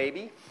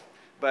 maybe.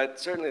 But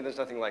certainly there's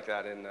nothing like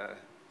that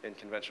in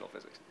conventional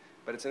physics.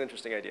 But it's an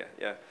interesting idea,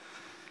 yeah.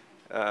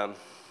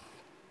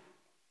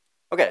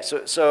 Okay,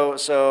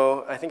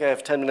 so I think I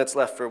have 10 minutes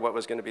left for what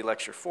was going to be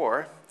lecture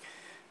 4.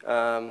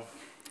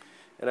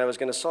 And I was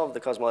going to solve the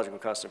cosmological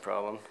constant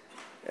problem.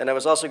 And I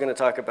was also going to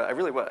talk about,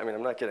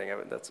 I'm not kidding.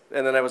 And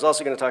then I was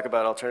also going to talk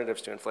about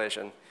alternatives to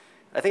inflation.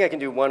 I think I can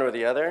do one or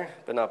the other,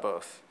 but not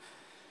both.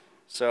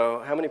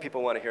 So how many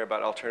people want to hear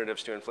about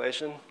alternatives to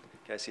inflation?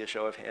 Can I see a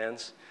show of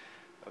hands?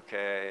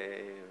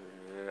 Okay.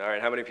 All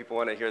right, how many people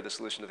want to hear the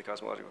solution to the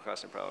cosmological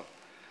constant problem?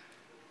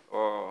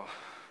 Oh,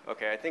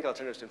 okay, I think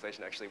alternatives to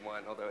inflation actually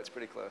won, although it's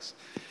pretty close.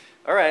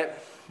 All right,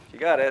 you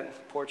got it.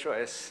 Poor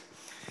choice.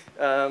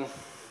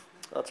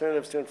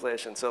 Alternatives to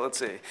inflation, so let's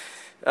see.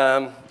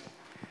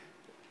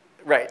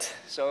 Right,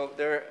 so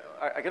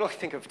I could only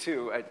think of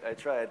 2. I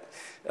tried,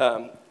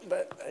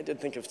 but I did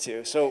think of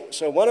 2.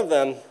 So one of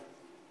them,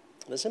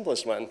 the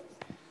simplest one,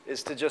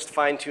 is to just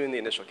fine-tune the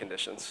initial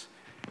conditions.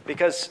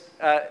 Because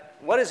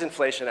what is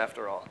inflation,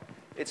 after all?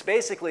 It's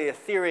basically a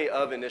theory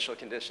of initial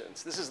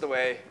conditions. This is the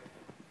way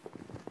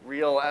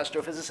real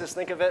astrophysicists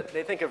think of it.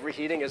 They think of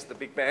reheating as the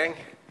Big Bang.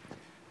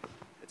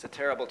 It's a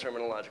terrible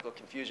terminological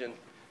confusion.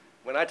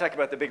 When I talk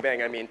about the Big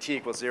Bang, I mean T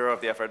equals 0 of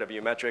the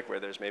FRW metric, where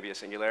there's maybe a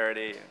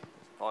singularity,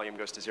 volume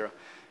goes to 0.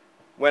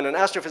 When an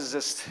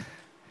astrophysicist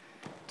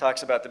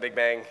talks about the Big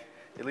Bang,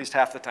 at least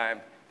half the time,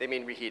 they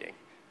mean reheating.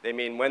 They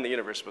mean when the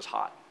universe was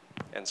hot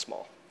and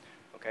small.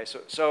 Okay,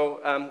 so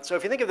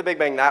if you think of the Big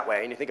Bang that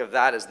way, and you think of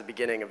that as the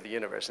beginning of the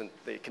universe, and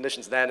the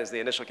conditions then as the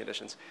initial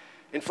conditions,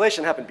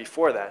 inflation happened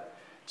before that.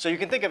 So you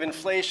can think of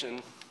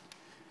inflation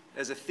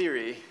as a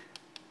theory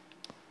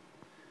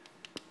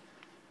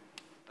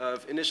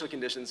of initial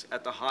conditions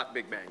at the hot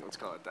Big Bang, let's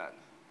call it that.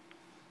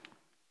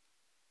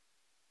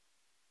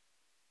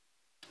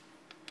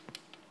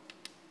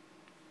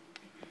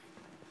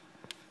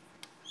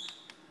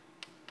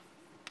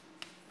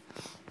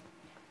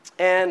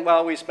 And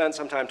well, we spent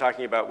some time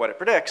talking about what it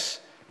predicts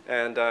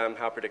and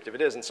how predictive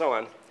it is and so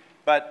on.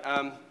 But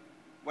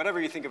whatever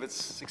you think of its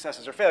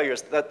successes or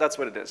failures, that's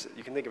what it is.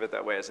 You can think of it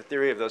that way, as a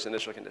theory of those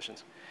initial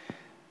conditions.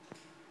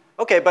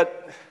 Okay,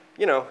 but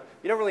you don't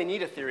really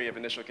need a theory of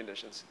initial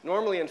conditions.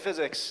 Normally in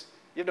physics,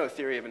 you have no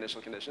theory of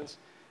initial conditions.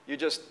 You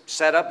just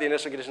set up the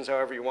initial conditions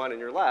however you want in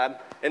your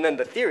lab, and then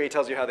the theory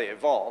tells you how they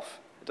evolve.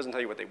 It doesn't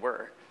tell you what they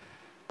were.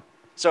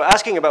 So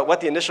asking about what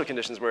the initial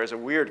conditions were is a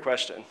weird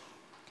question.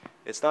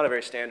 It's not a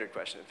very standard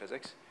question in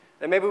physics.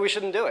 And maybe we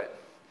shouldn't do it.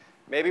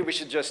 Maybe we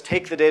should just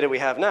take the data we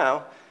have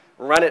now,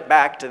 run it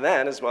back to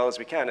then as well as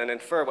we can, and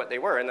infer what they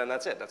were, and then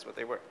that's it. That's what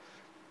they were.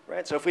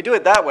 Right? So if we do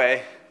it that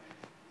way,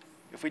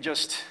 if we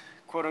just,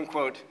 quote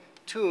unquote,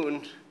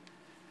 tune,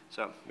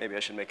 so maybe I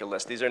should make a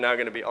list. These are now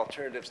going to be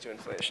alternatives to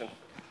inflation.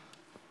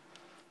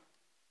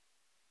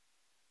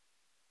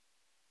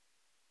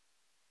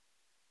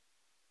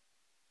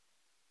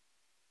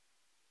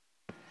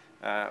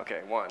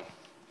 Okay, 1.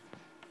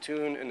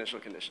 Tune initial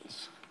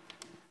conditions.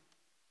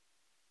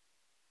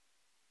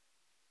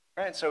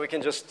 All right, so we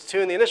can just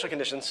tune the initial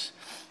conditions.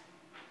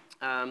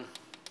 At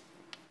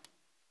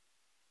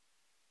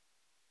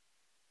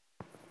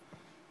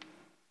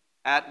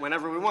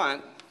whenever we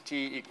want,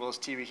 T equals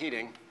T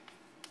reheating,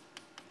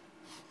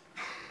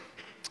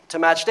 to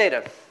match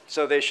data.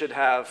 So there should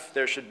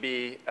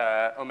be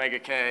omega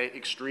k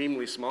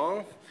extremely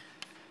small,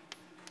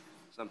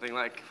 something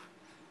like,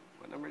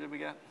 what number did we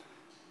get?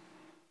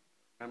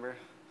 Remember?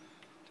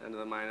 10 to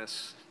the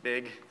minus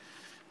big.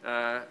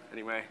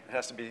 Anyway, it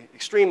has to be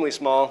extremely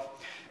small.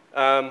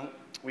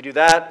 We do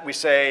that. We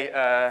say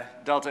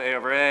delta A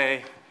over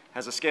A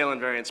has a scale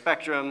invariant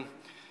spectrum,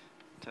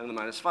 10 to the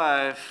minus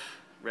 5,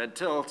 red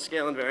tilt,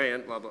 scale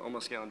invariant, well,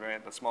 almost scale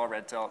invariant, but small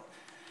red tilt,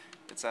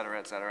 et cetera,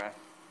 et cetera.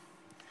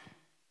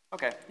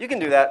 OK, you can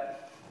do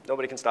that.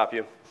 Nobody can stop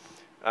you.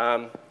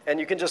 And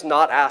you can just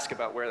not ask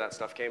about where that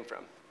stuff came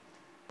from.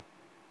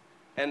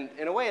 And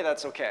in a way,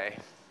 that's OK.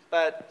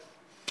 But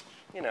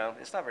you know,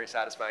 it's not very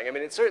satisfying. I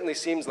mean, it certainly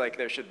seems like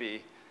there should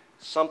be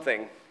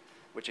something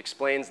which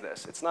explains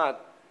this. It's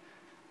not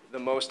the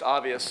most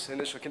obvious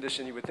initial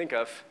condition you would think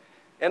of.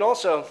 And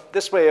also,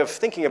 this way of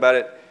thinking about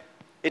it,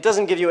 it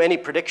doesn't give you any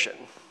prediction.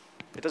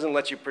 It doesn't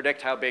let you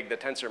predict how big the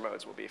tensor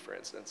modes will be, for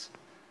instance.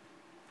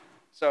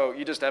 So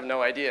you just have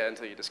no idea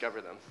until you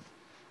discover them.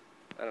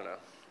 I don't know.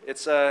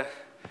 It's, I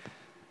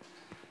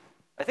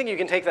think you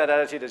can take that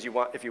attitude as you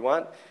want, if you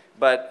want,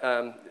 but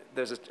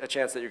there's a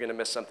chance that you're going to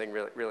miss something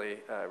really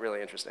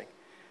interesting,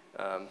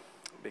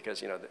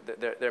 because you know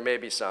there may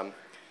be some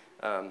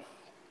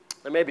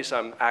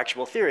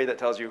actual theory that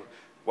tells you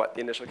what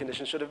the initial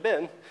condition should have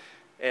been,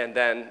 and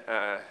then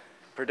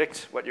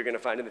predict what you're going to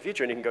find in the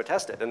future, and you can go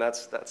test it, and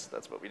that's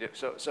what we do.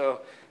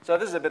 So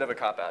this is a bit of a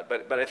cop-out,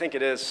 but I think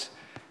it is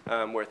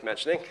worth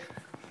mentioning.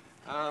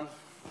 All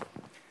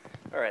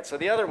right, so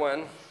the other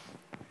one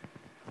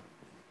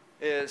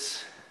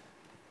is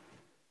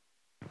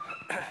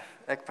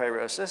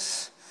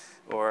ekpyrosis,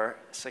 or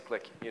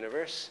cyclic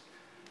universe.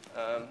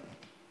 I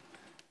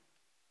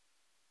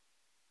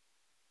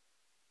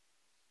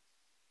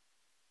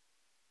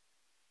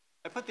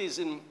put these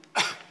in,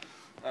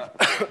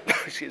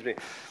 excuse me,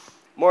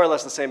 more or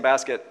less the same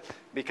basket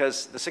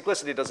because the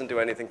cyclicity doesn't do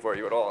anything for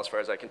you at all, as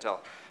far as I can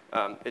tell.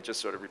 It just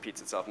sort of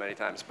repeats itself many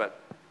times.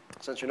 But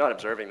since you're not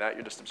observing that,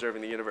 you're just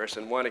observing the universe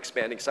in one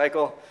expanding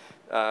cycle.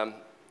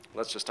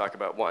 Let's just talk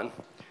about one.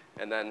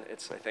 And then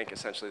it's, I think,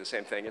 essentially the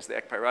same thing as the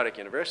ekpyrotic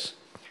universe.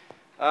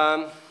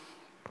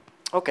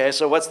 OK,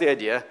 so what's the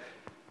idea?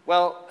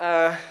 Well,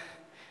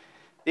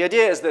 the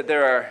idea is that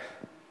there are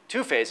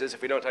two phases,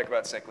 if we don't talk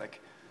about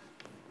cyclic.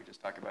 We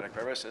just talk about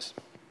ekpyrosis.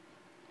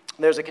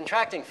 There's a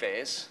contracting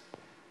phase.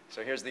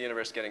 So here's the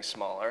universe getting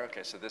smaller.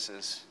 OK, so this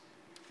is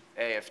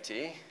A of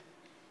t.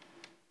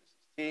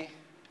 This is t.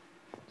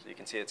 So you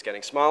can see it's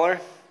getting smaller.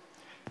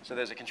 So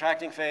there's a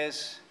contracting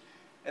phase.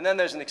 And then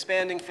there's an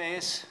expanding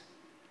phase.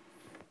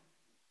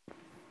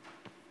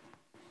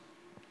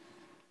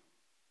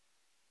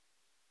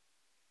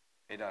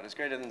 A dot is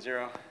greater than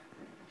 0. A dot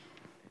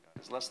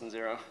is less than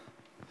 0.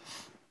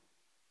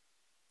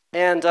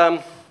 And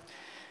then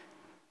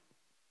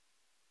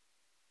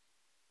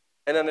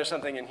there's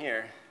something in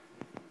here.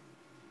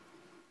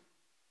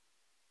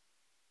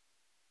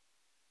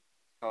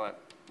 Call it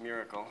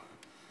miracle.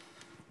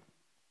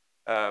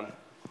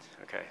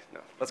 OK,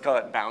 no. Let's call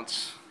it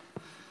bounce.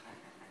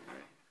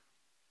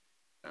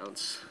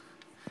 Bounce.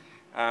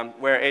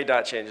 Where A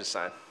dot changes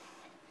sign.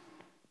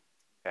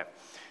 OK.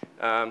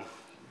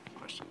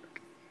 Question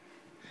mark.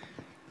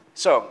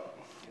 So,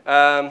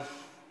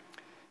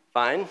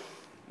 fine.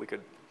 We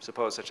could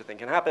suppose such a thing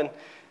can happen.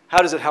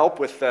 How does it help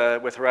with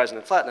horizon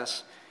and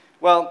flatness?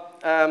 Well,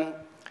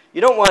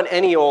 you don't want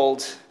any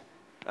old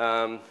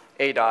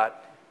A dot.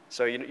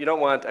 So you don't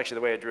want, actually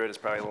the way I drew it is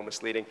probably a little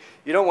misleading.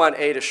 You don't want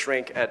A to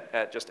shrink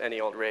at just any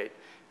old rate.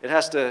 It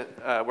has to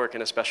work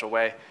in a special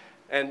way.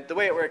 And the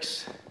way it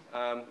works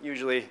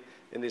usually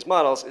in these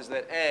models is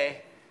that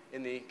A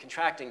in the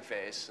contracting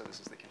phase, so this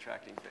is the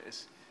contracting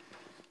phase,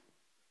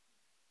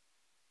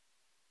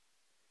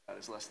 that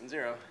is less than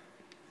 0,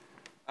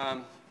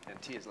 and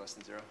t is less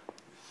than 0.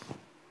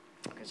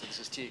 Okay, so this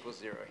is t equals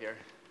 0 here,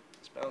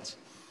 this bounce.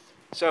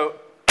 So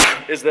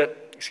is that,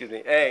 excuse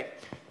me, A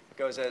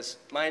goes as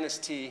minus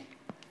t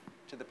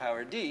to the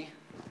power d,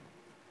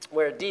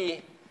 where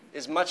d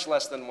is much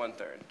less than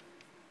 1/3.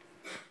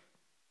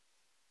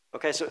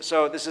 Okay,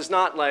 so this is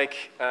not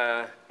like,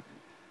 what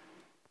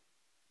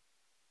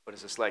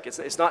is this like?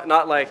 It's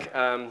not like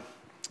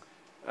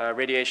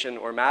radiation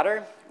or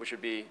matter, which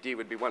would be, d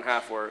would be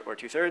 1/2 or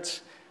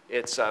 2/3.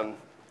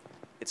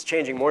 It's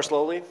changing more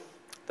slowly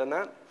than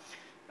that.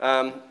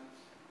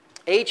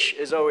 H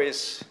is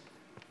always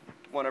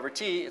 1 over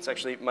t. It's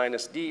actually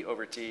minus d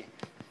over t,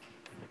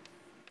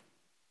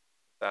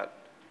 that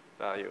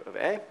value of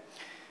A.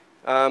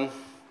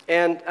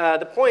 And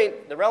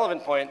the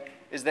relevant point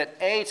is that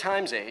A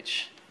times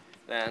H,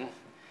 then,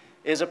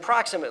 is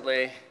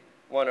approximately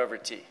 1 over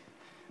t,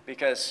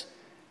 because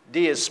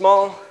d is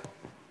small,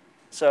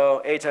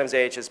 so A times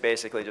H is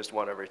basically just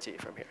 1 over t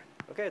from here.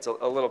 Okay, it's a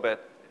little bit,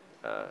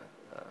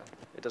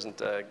 it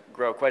doesn't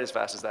grow quite as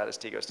fast as that as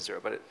t goes to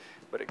 0, but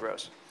it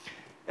grows.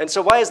 And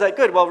so why is that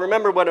good? Well,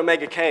 remember what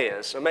omega k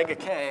is. Omega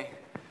k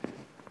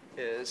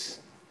is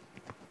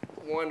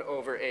 1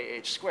 over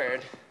AH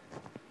squared.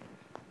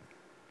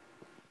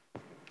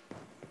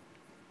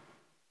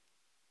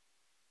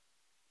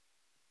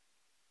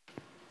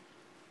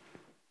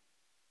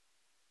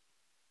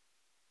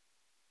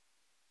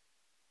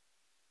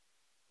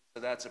 So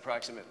that's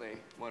approximately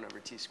 1 over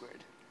t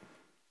squared.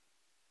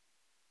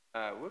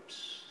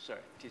 Whoops, sorry,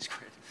 t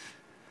squared.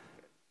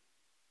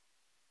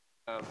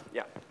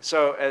 Yeah,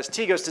 so as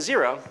t goes to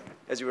 0,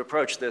 as you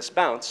approach this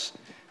bounce,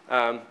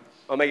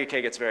 omega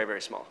k gets very,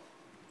 very small.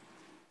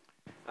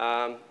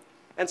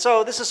 And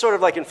so this is sort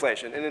of like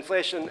inflation. In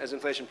inflation, as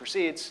inflation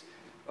proceeds,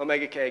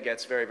 omega k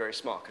gets very, very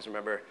small. Because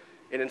remember,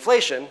 in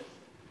inflation,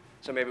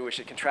 so maybe we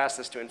should contrast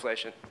this to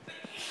inflation.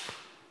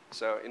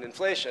 So in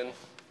inflation,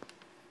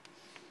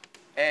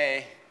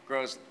 A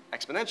grows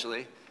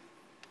exponentially.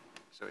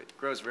 So it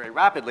grows very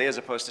rapidly as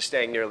opposed to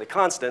staying nearly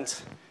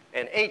constant.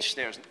 And H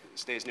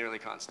stays nearly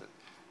constant.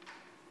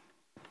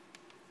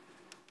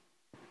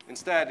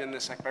 Instead, in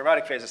this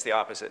ekpyrotic phase, it's the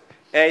opposite.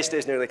 A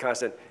stays nearly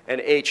constant,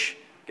 and H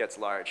gets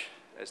large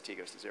as t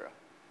goes to 0.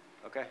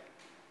 Okay?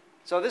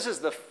 So this is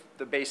the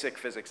basic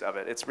physics of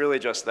it. It's really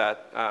just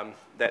that,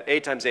 that A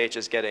times H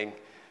is getting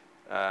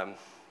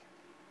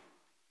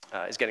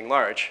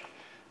large,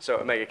 so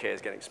omega k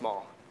is getting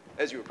small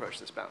as you approach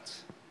this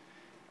bounce.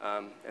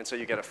 And so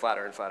you get a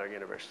flatter and flatter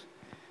universe.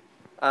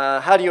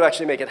 How do you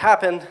actually make it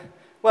happen?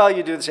 Well,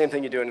 you do the same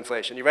thing you do in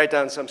inflation. You write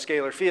down some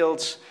scalar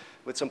fields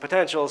with some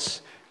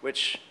potentials,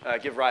 which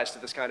give rise to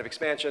this kind of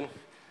expansion.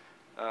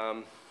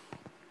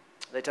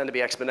 They tend to be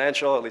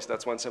exponential. At least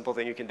that's one simple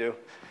thing you can do.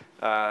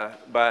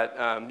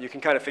 But you can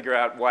kind of figure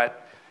out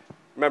what,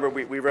 remember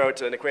we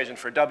wrote an equation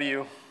for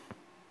W,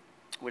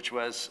 which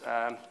was,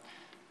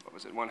 what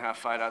was it, 1/2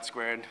 phi dot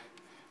squared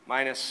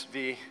minus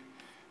V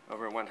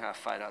over 1/2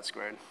 phi dot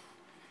squared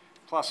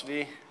plus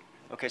V.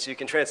 Okay, so you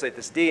can translate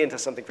this D into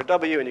something for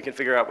W, and you can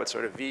figure out what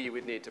sort of V you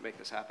would need to make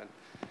this happen.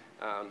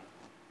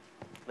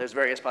 There's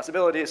various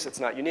possibilities. It's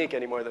not unique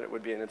any more than it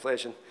would be in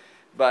inflation.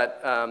 But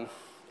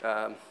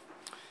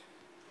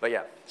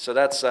yeah, so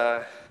that's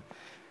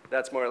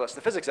more or less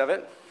the physics of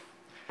it.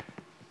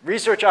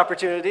 Research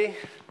opportunity,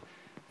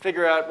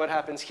 figure out what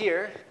happens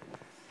here,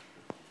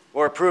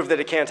 or prove that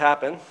it can't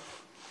happen.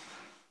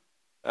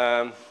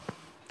 The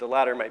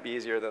latter might be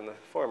easier than the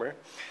former.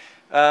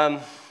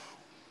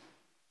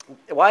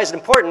 Why is it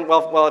important?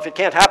 Well, if it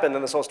can't happen,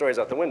 then this whole story is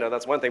out the window.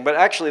 That's one thing. But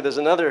actually, there's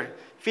another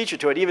feature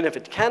to it. Even if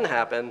it can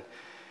happen,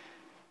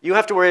 you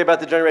have to worry about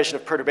the generation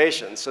of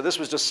perturbations. So this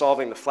was just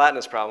solving the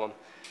flatness problem.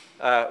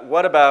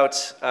 What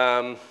about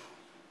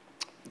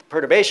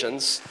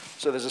perturbations?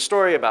 So there's a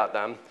story about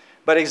them.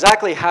 But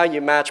exactly how you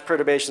match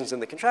perturbations in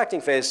the contracting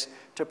phase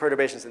to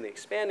perturbations in the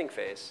expanding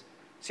phase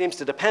seems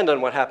to depend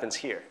on what happens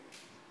here.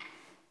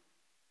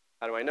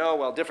 How do I know?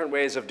 Well, different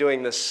ways of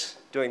doing this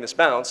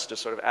bounce,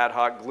 just sort of ad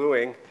hoc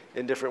gluing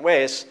in different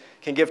ways,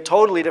 can give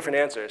totally different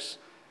answers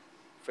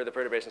for the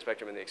perturbation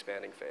spectrum in the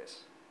expanding phase.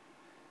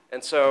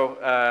 And so,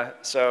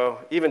 so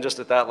even just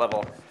at that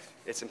level,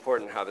 it's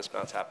important how this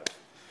bounce happened.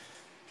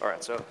 All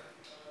right, so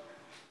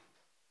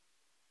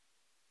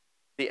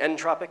the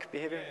entropic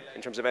behavior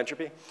in terms of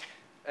entropy.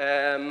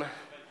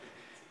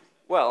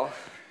 Well,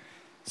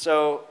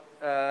 so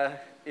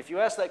if you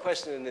ask that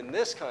question in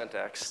this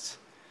context,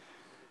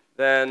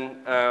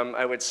 then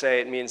I would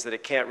say it means that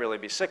it can't really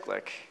be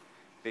cyclic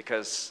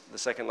because the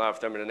second law of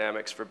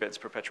thermodynamics forbids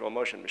perpetual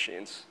motion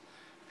machines.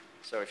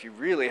 So if you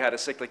really had a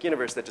cyclic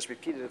universe that just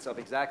repeated itself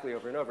exactly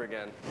over and over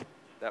again,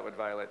 that would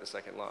violate the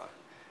second law.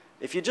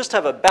 If you just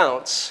have a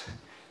bounce,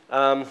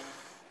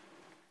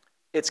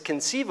 it's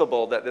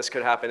conceivable that this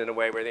could happen in a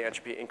way where the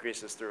entropy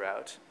increases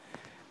throughout.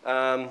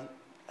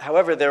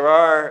 However, there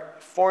are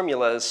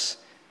formulas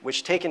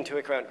which take into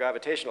account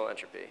gravitational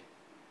entropy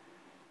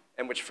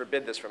and which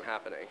forbid this from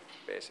happening,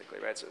 basically,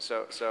 right?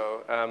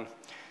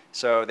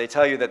 So they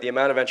tell you that the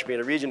amount of entropy in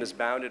a region is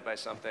bounded by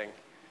something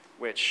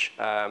which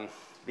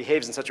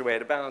behaves in such a way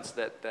at a bounce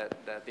that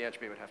the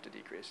entropy would have to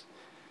decrease.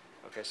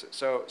 Okay,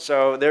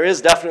 so there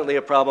is definitely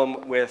a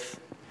problem with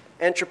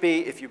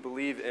entropy if you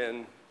believe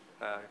in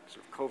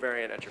sort of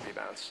covariant entropy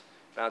bounds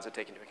that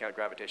take into account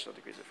gravitational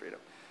degrees of freedom.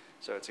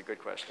 So it's a good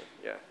question,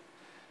 yeah.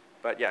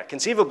 But yeah,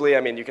 conceivably,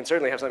 I mean, you can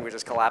certainly have something which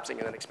is collapsing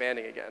and then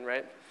expanding again,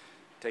 right?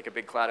 Take a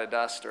big cloud of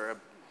dust or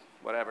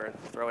whatever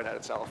and throw it at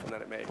itself, and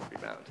then it may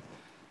rebound.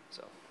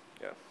 So,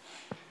 yeah.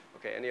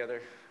 Okay, any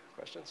other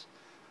questions?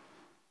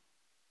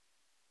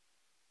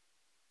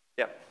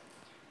 Yeah.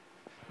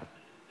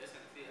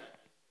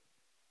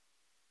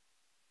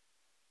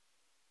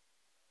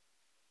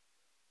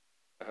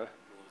 Uh-huh.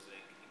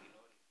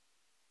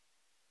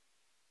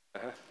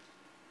 Uh-huh.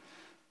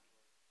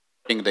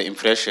 The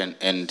inflation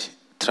and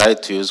try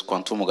to use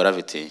quantum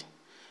gravity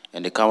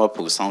and they come up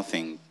with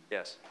something.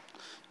 Yes.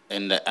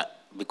 And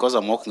because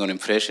I'm working on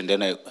inflation,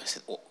 then I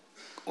said, oh,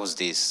 what's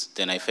this?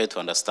 Then I failed to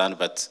understand,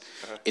 but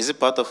is it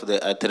part of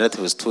the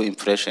alternatives to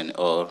inflation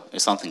or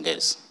is something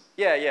else?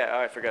 Yeah, oh,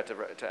 I forgot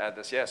to add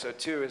this. Yeah, so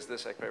 2 is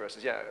this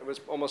ekpyrosis. Yeah, it was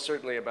almost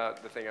certainly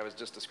about the thing I was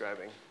just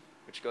describing,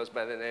 which goes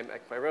by the name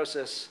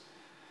ekpyrosis,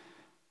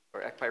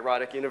 or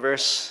ekpyrotic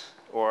universe,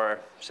 or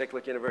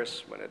cyclic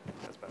universe when it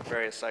has about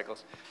various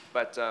cycles.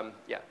 But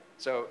yeah,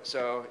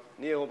 so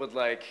Neil would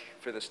like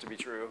for this to be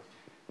true,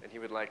 and he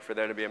would like for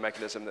there to be a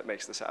mechanism that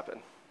makes this happen.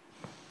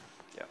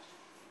 Yeah.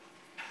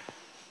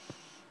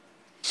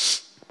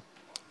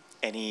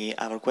 Any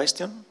other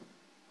question?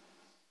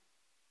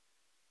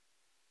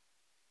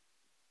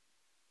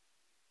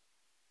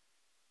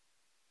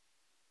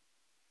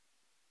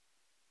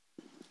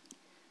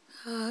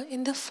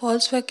 In the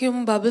false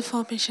vacuum bubble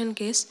formation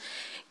case,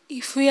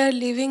 if we are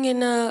living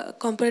in a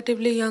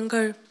comparatively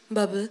younger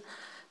bubble,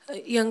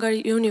 younger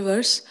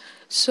universe,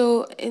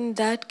 so in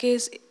that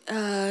case,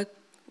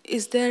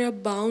 is there a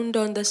bound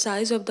on the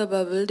size of the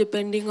bubble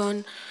depending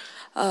on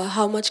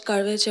how much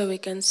curvature we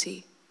can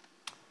see?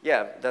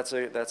 Yeah, that's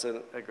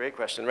a great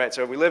question, right?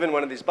 So if we live in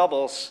one of these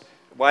bubbles,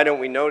 why don't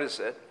we notice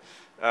it?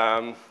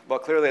 Well,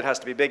 clearly it has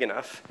to be big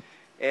enough.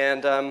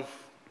 And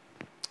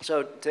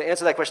so to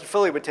answer that question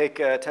fully would take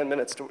 10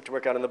 minutes to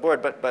work out on the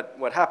board. But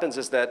what happens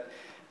is that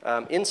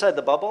inside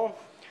the bubble,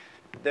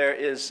 there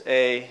is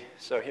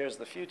so here's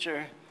the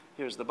future,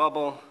 here's the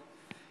bubble.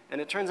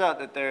 And it turns out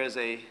that there is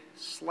a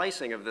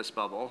slicing of this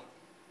bubble,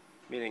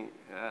 meaning,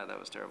 that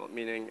was terrible,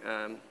 meaning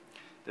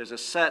there's a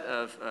set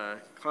of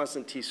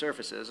constant t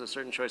surfaces, a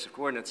certain choice of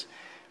coordinates.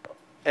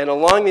 And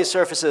along these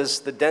surfaces,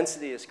 the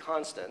density is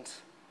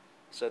constant.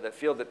 So the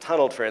field that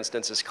tunneled, for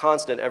instance, is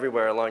constant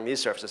everywhere along these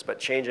surfaces, but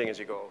changing as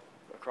you go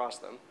across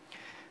them.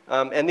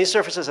 And these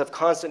surfaces have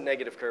constant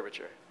negative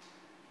curvature.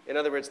 In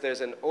other words,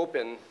 there's an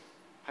open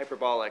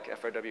hyperbolic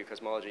FRW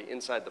cosmology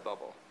inside the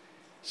bubble.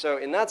 So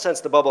in that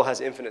sense, the bubble has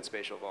infinite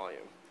spatial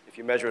volume, if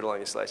you measure it along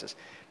these slices.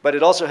 But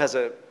it also has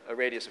a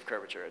radius of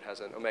curvature. It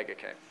has an omega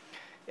k.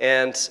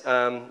 And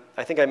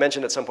I think I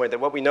mentioned at some point that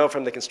what we know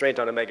from the constraint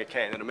on omega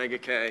k, that omega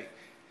k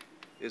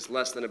is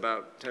less than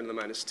about 10 to the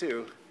minus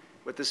 2.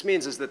 What this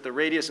means is that the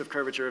radius of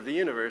curvature of the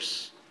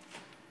universe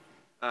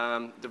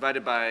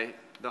divided by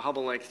the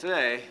Hubble length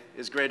today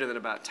is greater than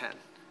about 10.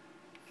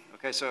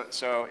 Okay,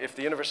 so if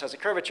the universe has a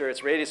curvature,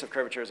 its radius of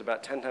curvature is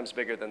about 10 times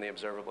bigger than the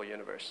observable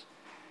universe.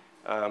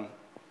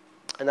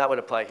 And that would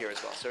apply here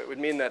as well. So it would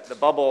mean that the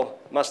bubble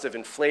must have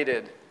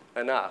inflated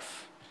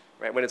enough.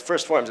 Right? When it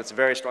first forms, it's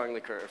very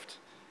strongly curved,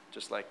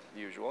 just like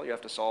usual. You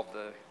have to solve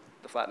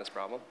the flatness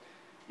problem.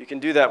 You can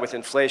do that with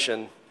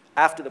inflation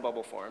after the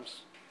bubble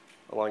forms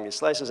along these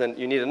slices, and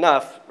you need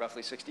enough,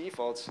 roughly 60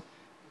 e-folds,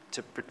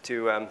 to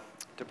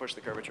push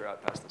the curvature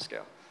out past the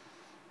scale.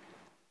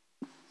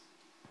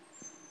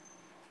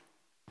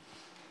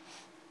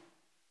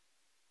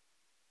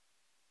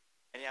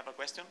 Any other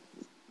question?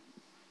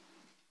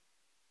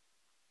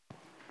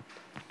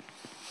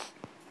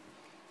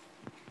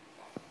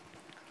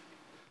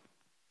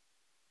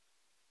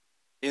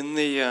 In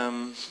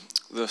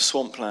the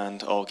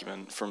swampland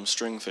argument from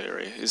string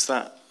theory, is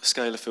that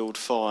scalar field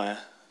phi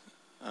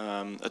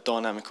a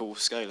dynamical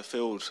scalar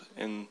field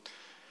in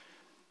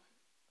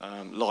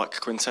like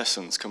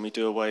quintessence? Can we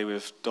do away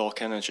with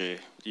dark energy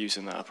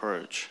using that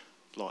approach,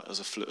 like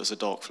as a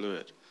dark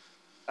fluid?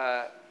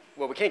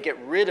 Well, we can't get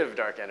rid of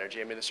dark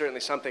energy. I mean, there's certainly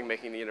something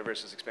making the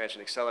universe's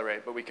expansion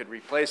accelerate, but we could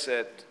replace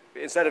it.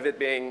 Instead of it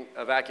being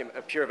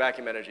a pure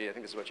vacuum energy, I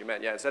think this is what you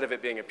meant. Yeah, instead of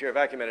it being a pure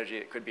vacuum energy,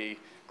 it could be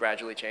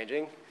gradually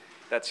changing.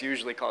 That's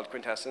usually called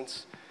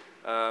quintessence.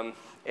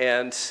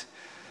 And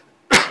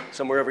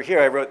somewhere over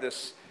here, I wrote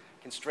this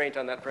constraint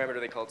on that parameter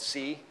they called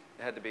C.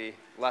 It had to be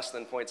less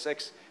than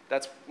 0.6.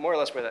 That's more or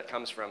less where that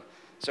comes from.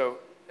 So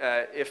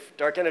if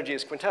dark energy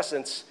is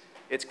quintessence,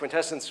 it's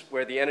quintessence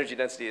where the energy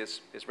density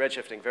is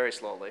redshifting very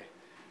slowly,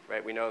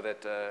 right? We know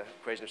that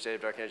equation of state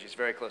of dark energy is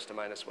very close to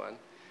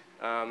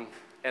 -1.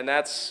 And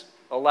that's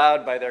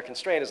allowed by their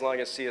constraint as long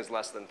as C is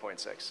less than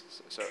 0.6.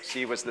 So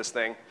C was this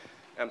thing,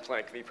 m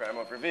Planck v prime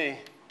over v.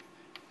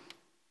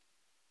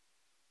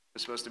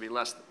 It's supposed to be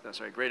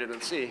greater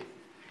than C.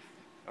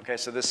 Okay,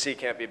 so this C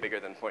can't be bigger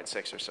than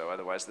 0.6 or so.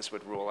 Otherwise, this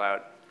would rule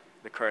out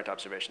the current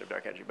observation of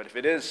dark energy. But if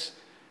it is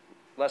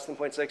less than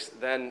 0.6,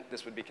 then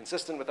this would be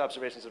consistent with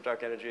observations of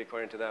dark energy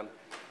according to them.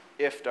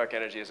 If dark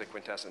energy is a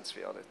quintessence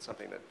field, it's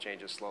something that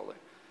changes slowly.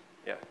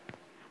 Yeah.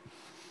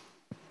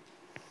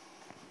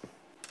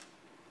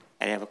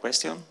 Any other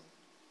question?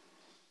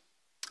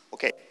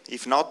 Okay,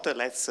 if not,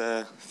 let's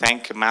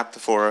thank Matt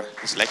for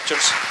his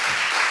lectures.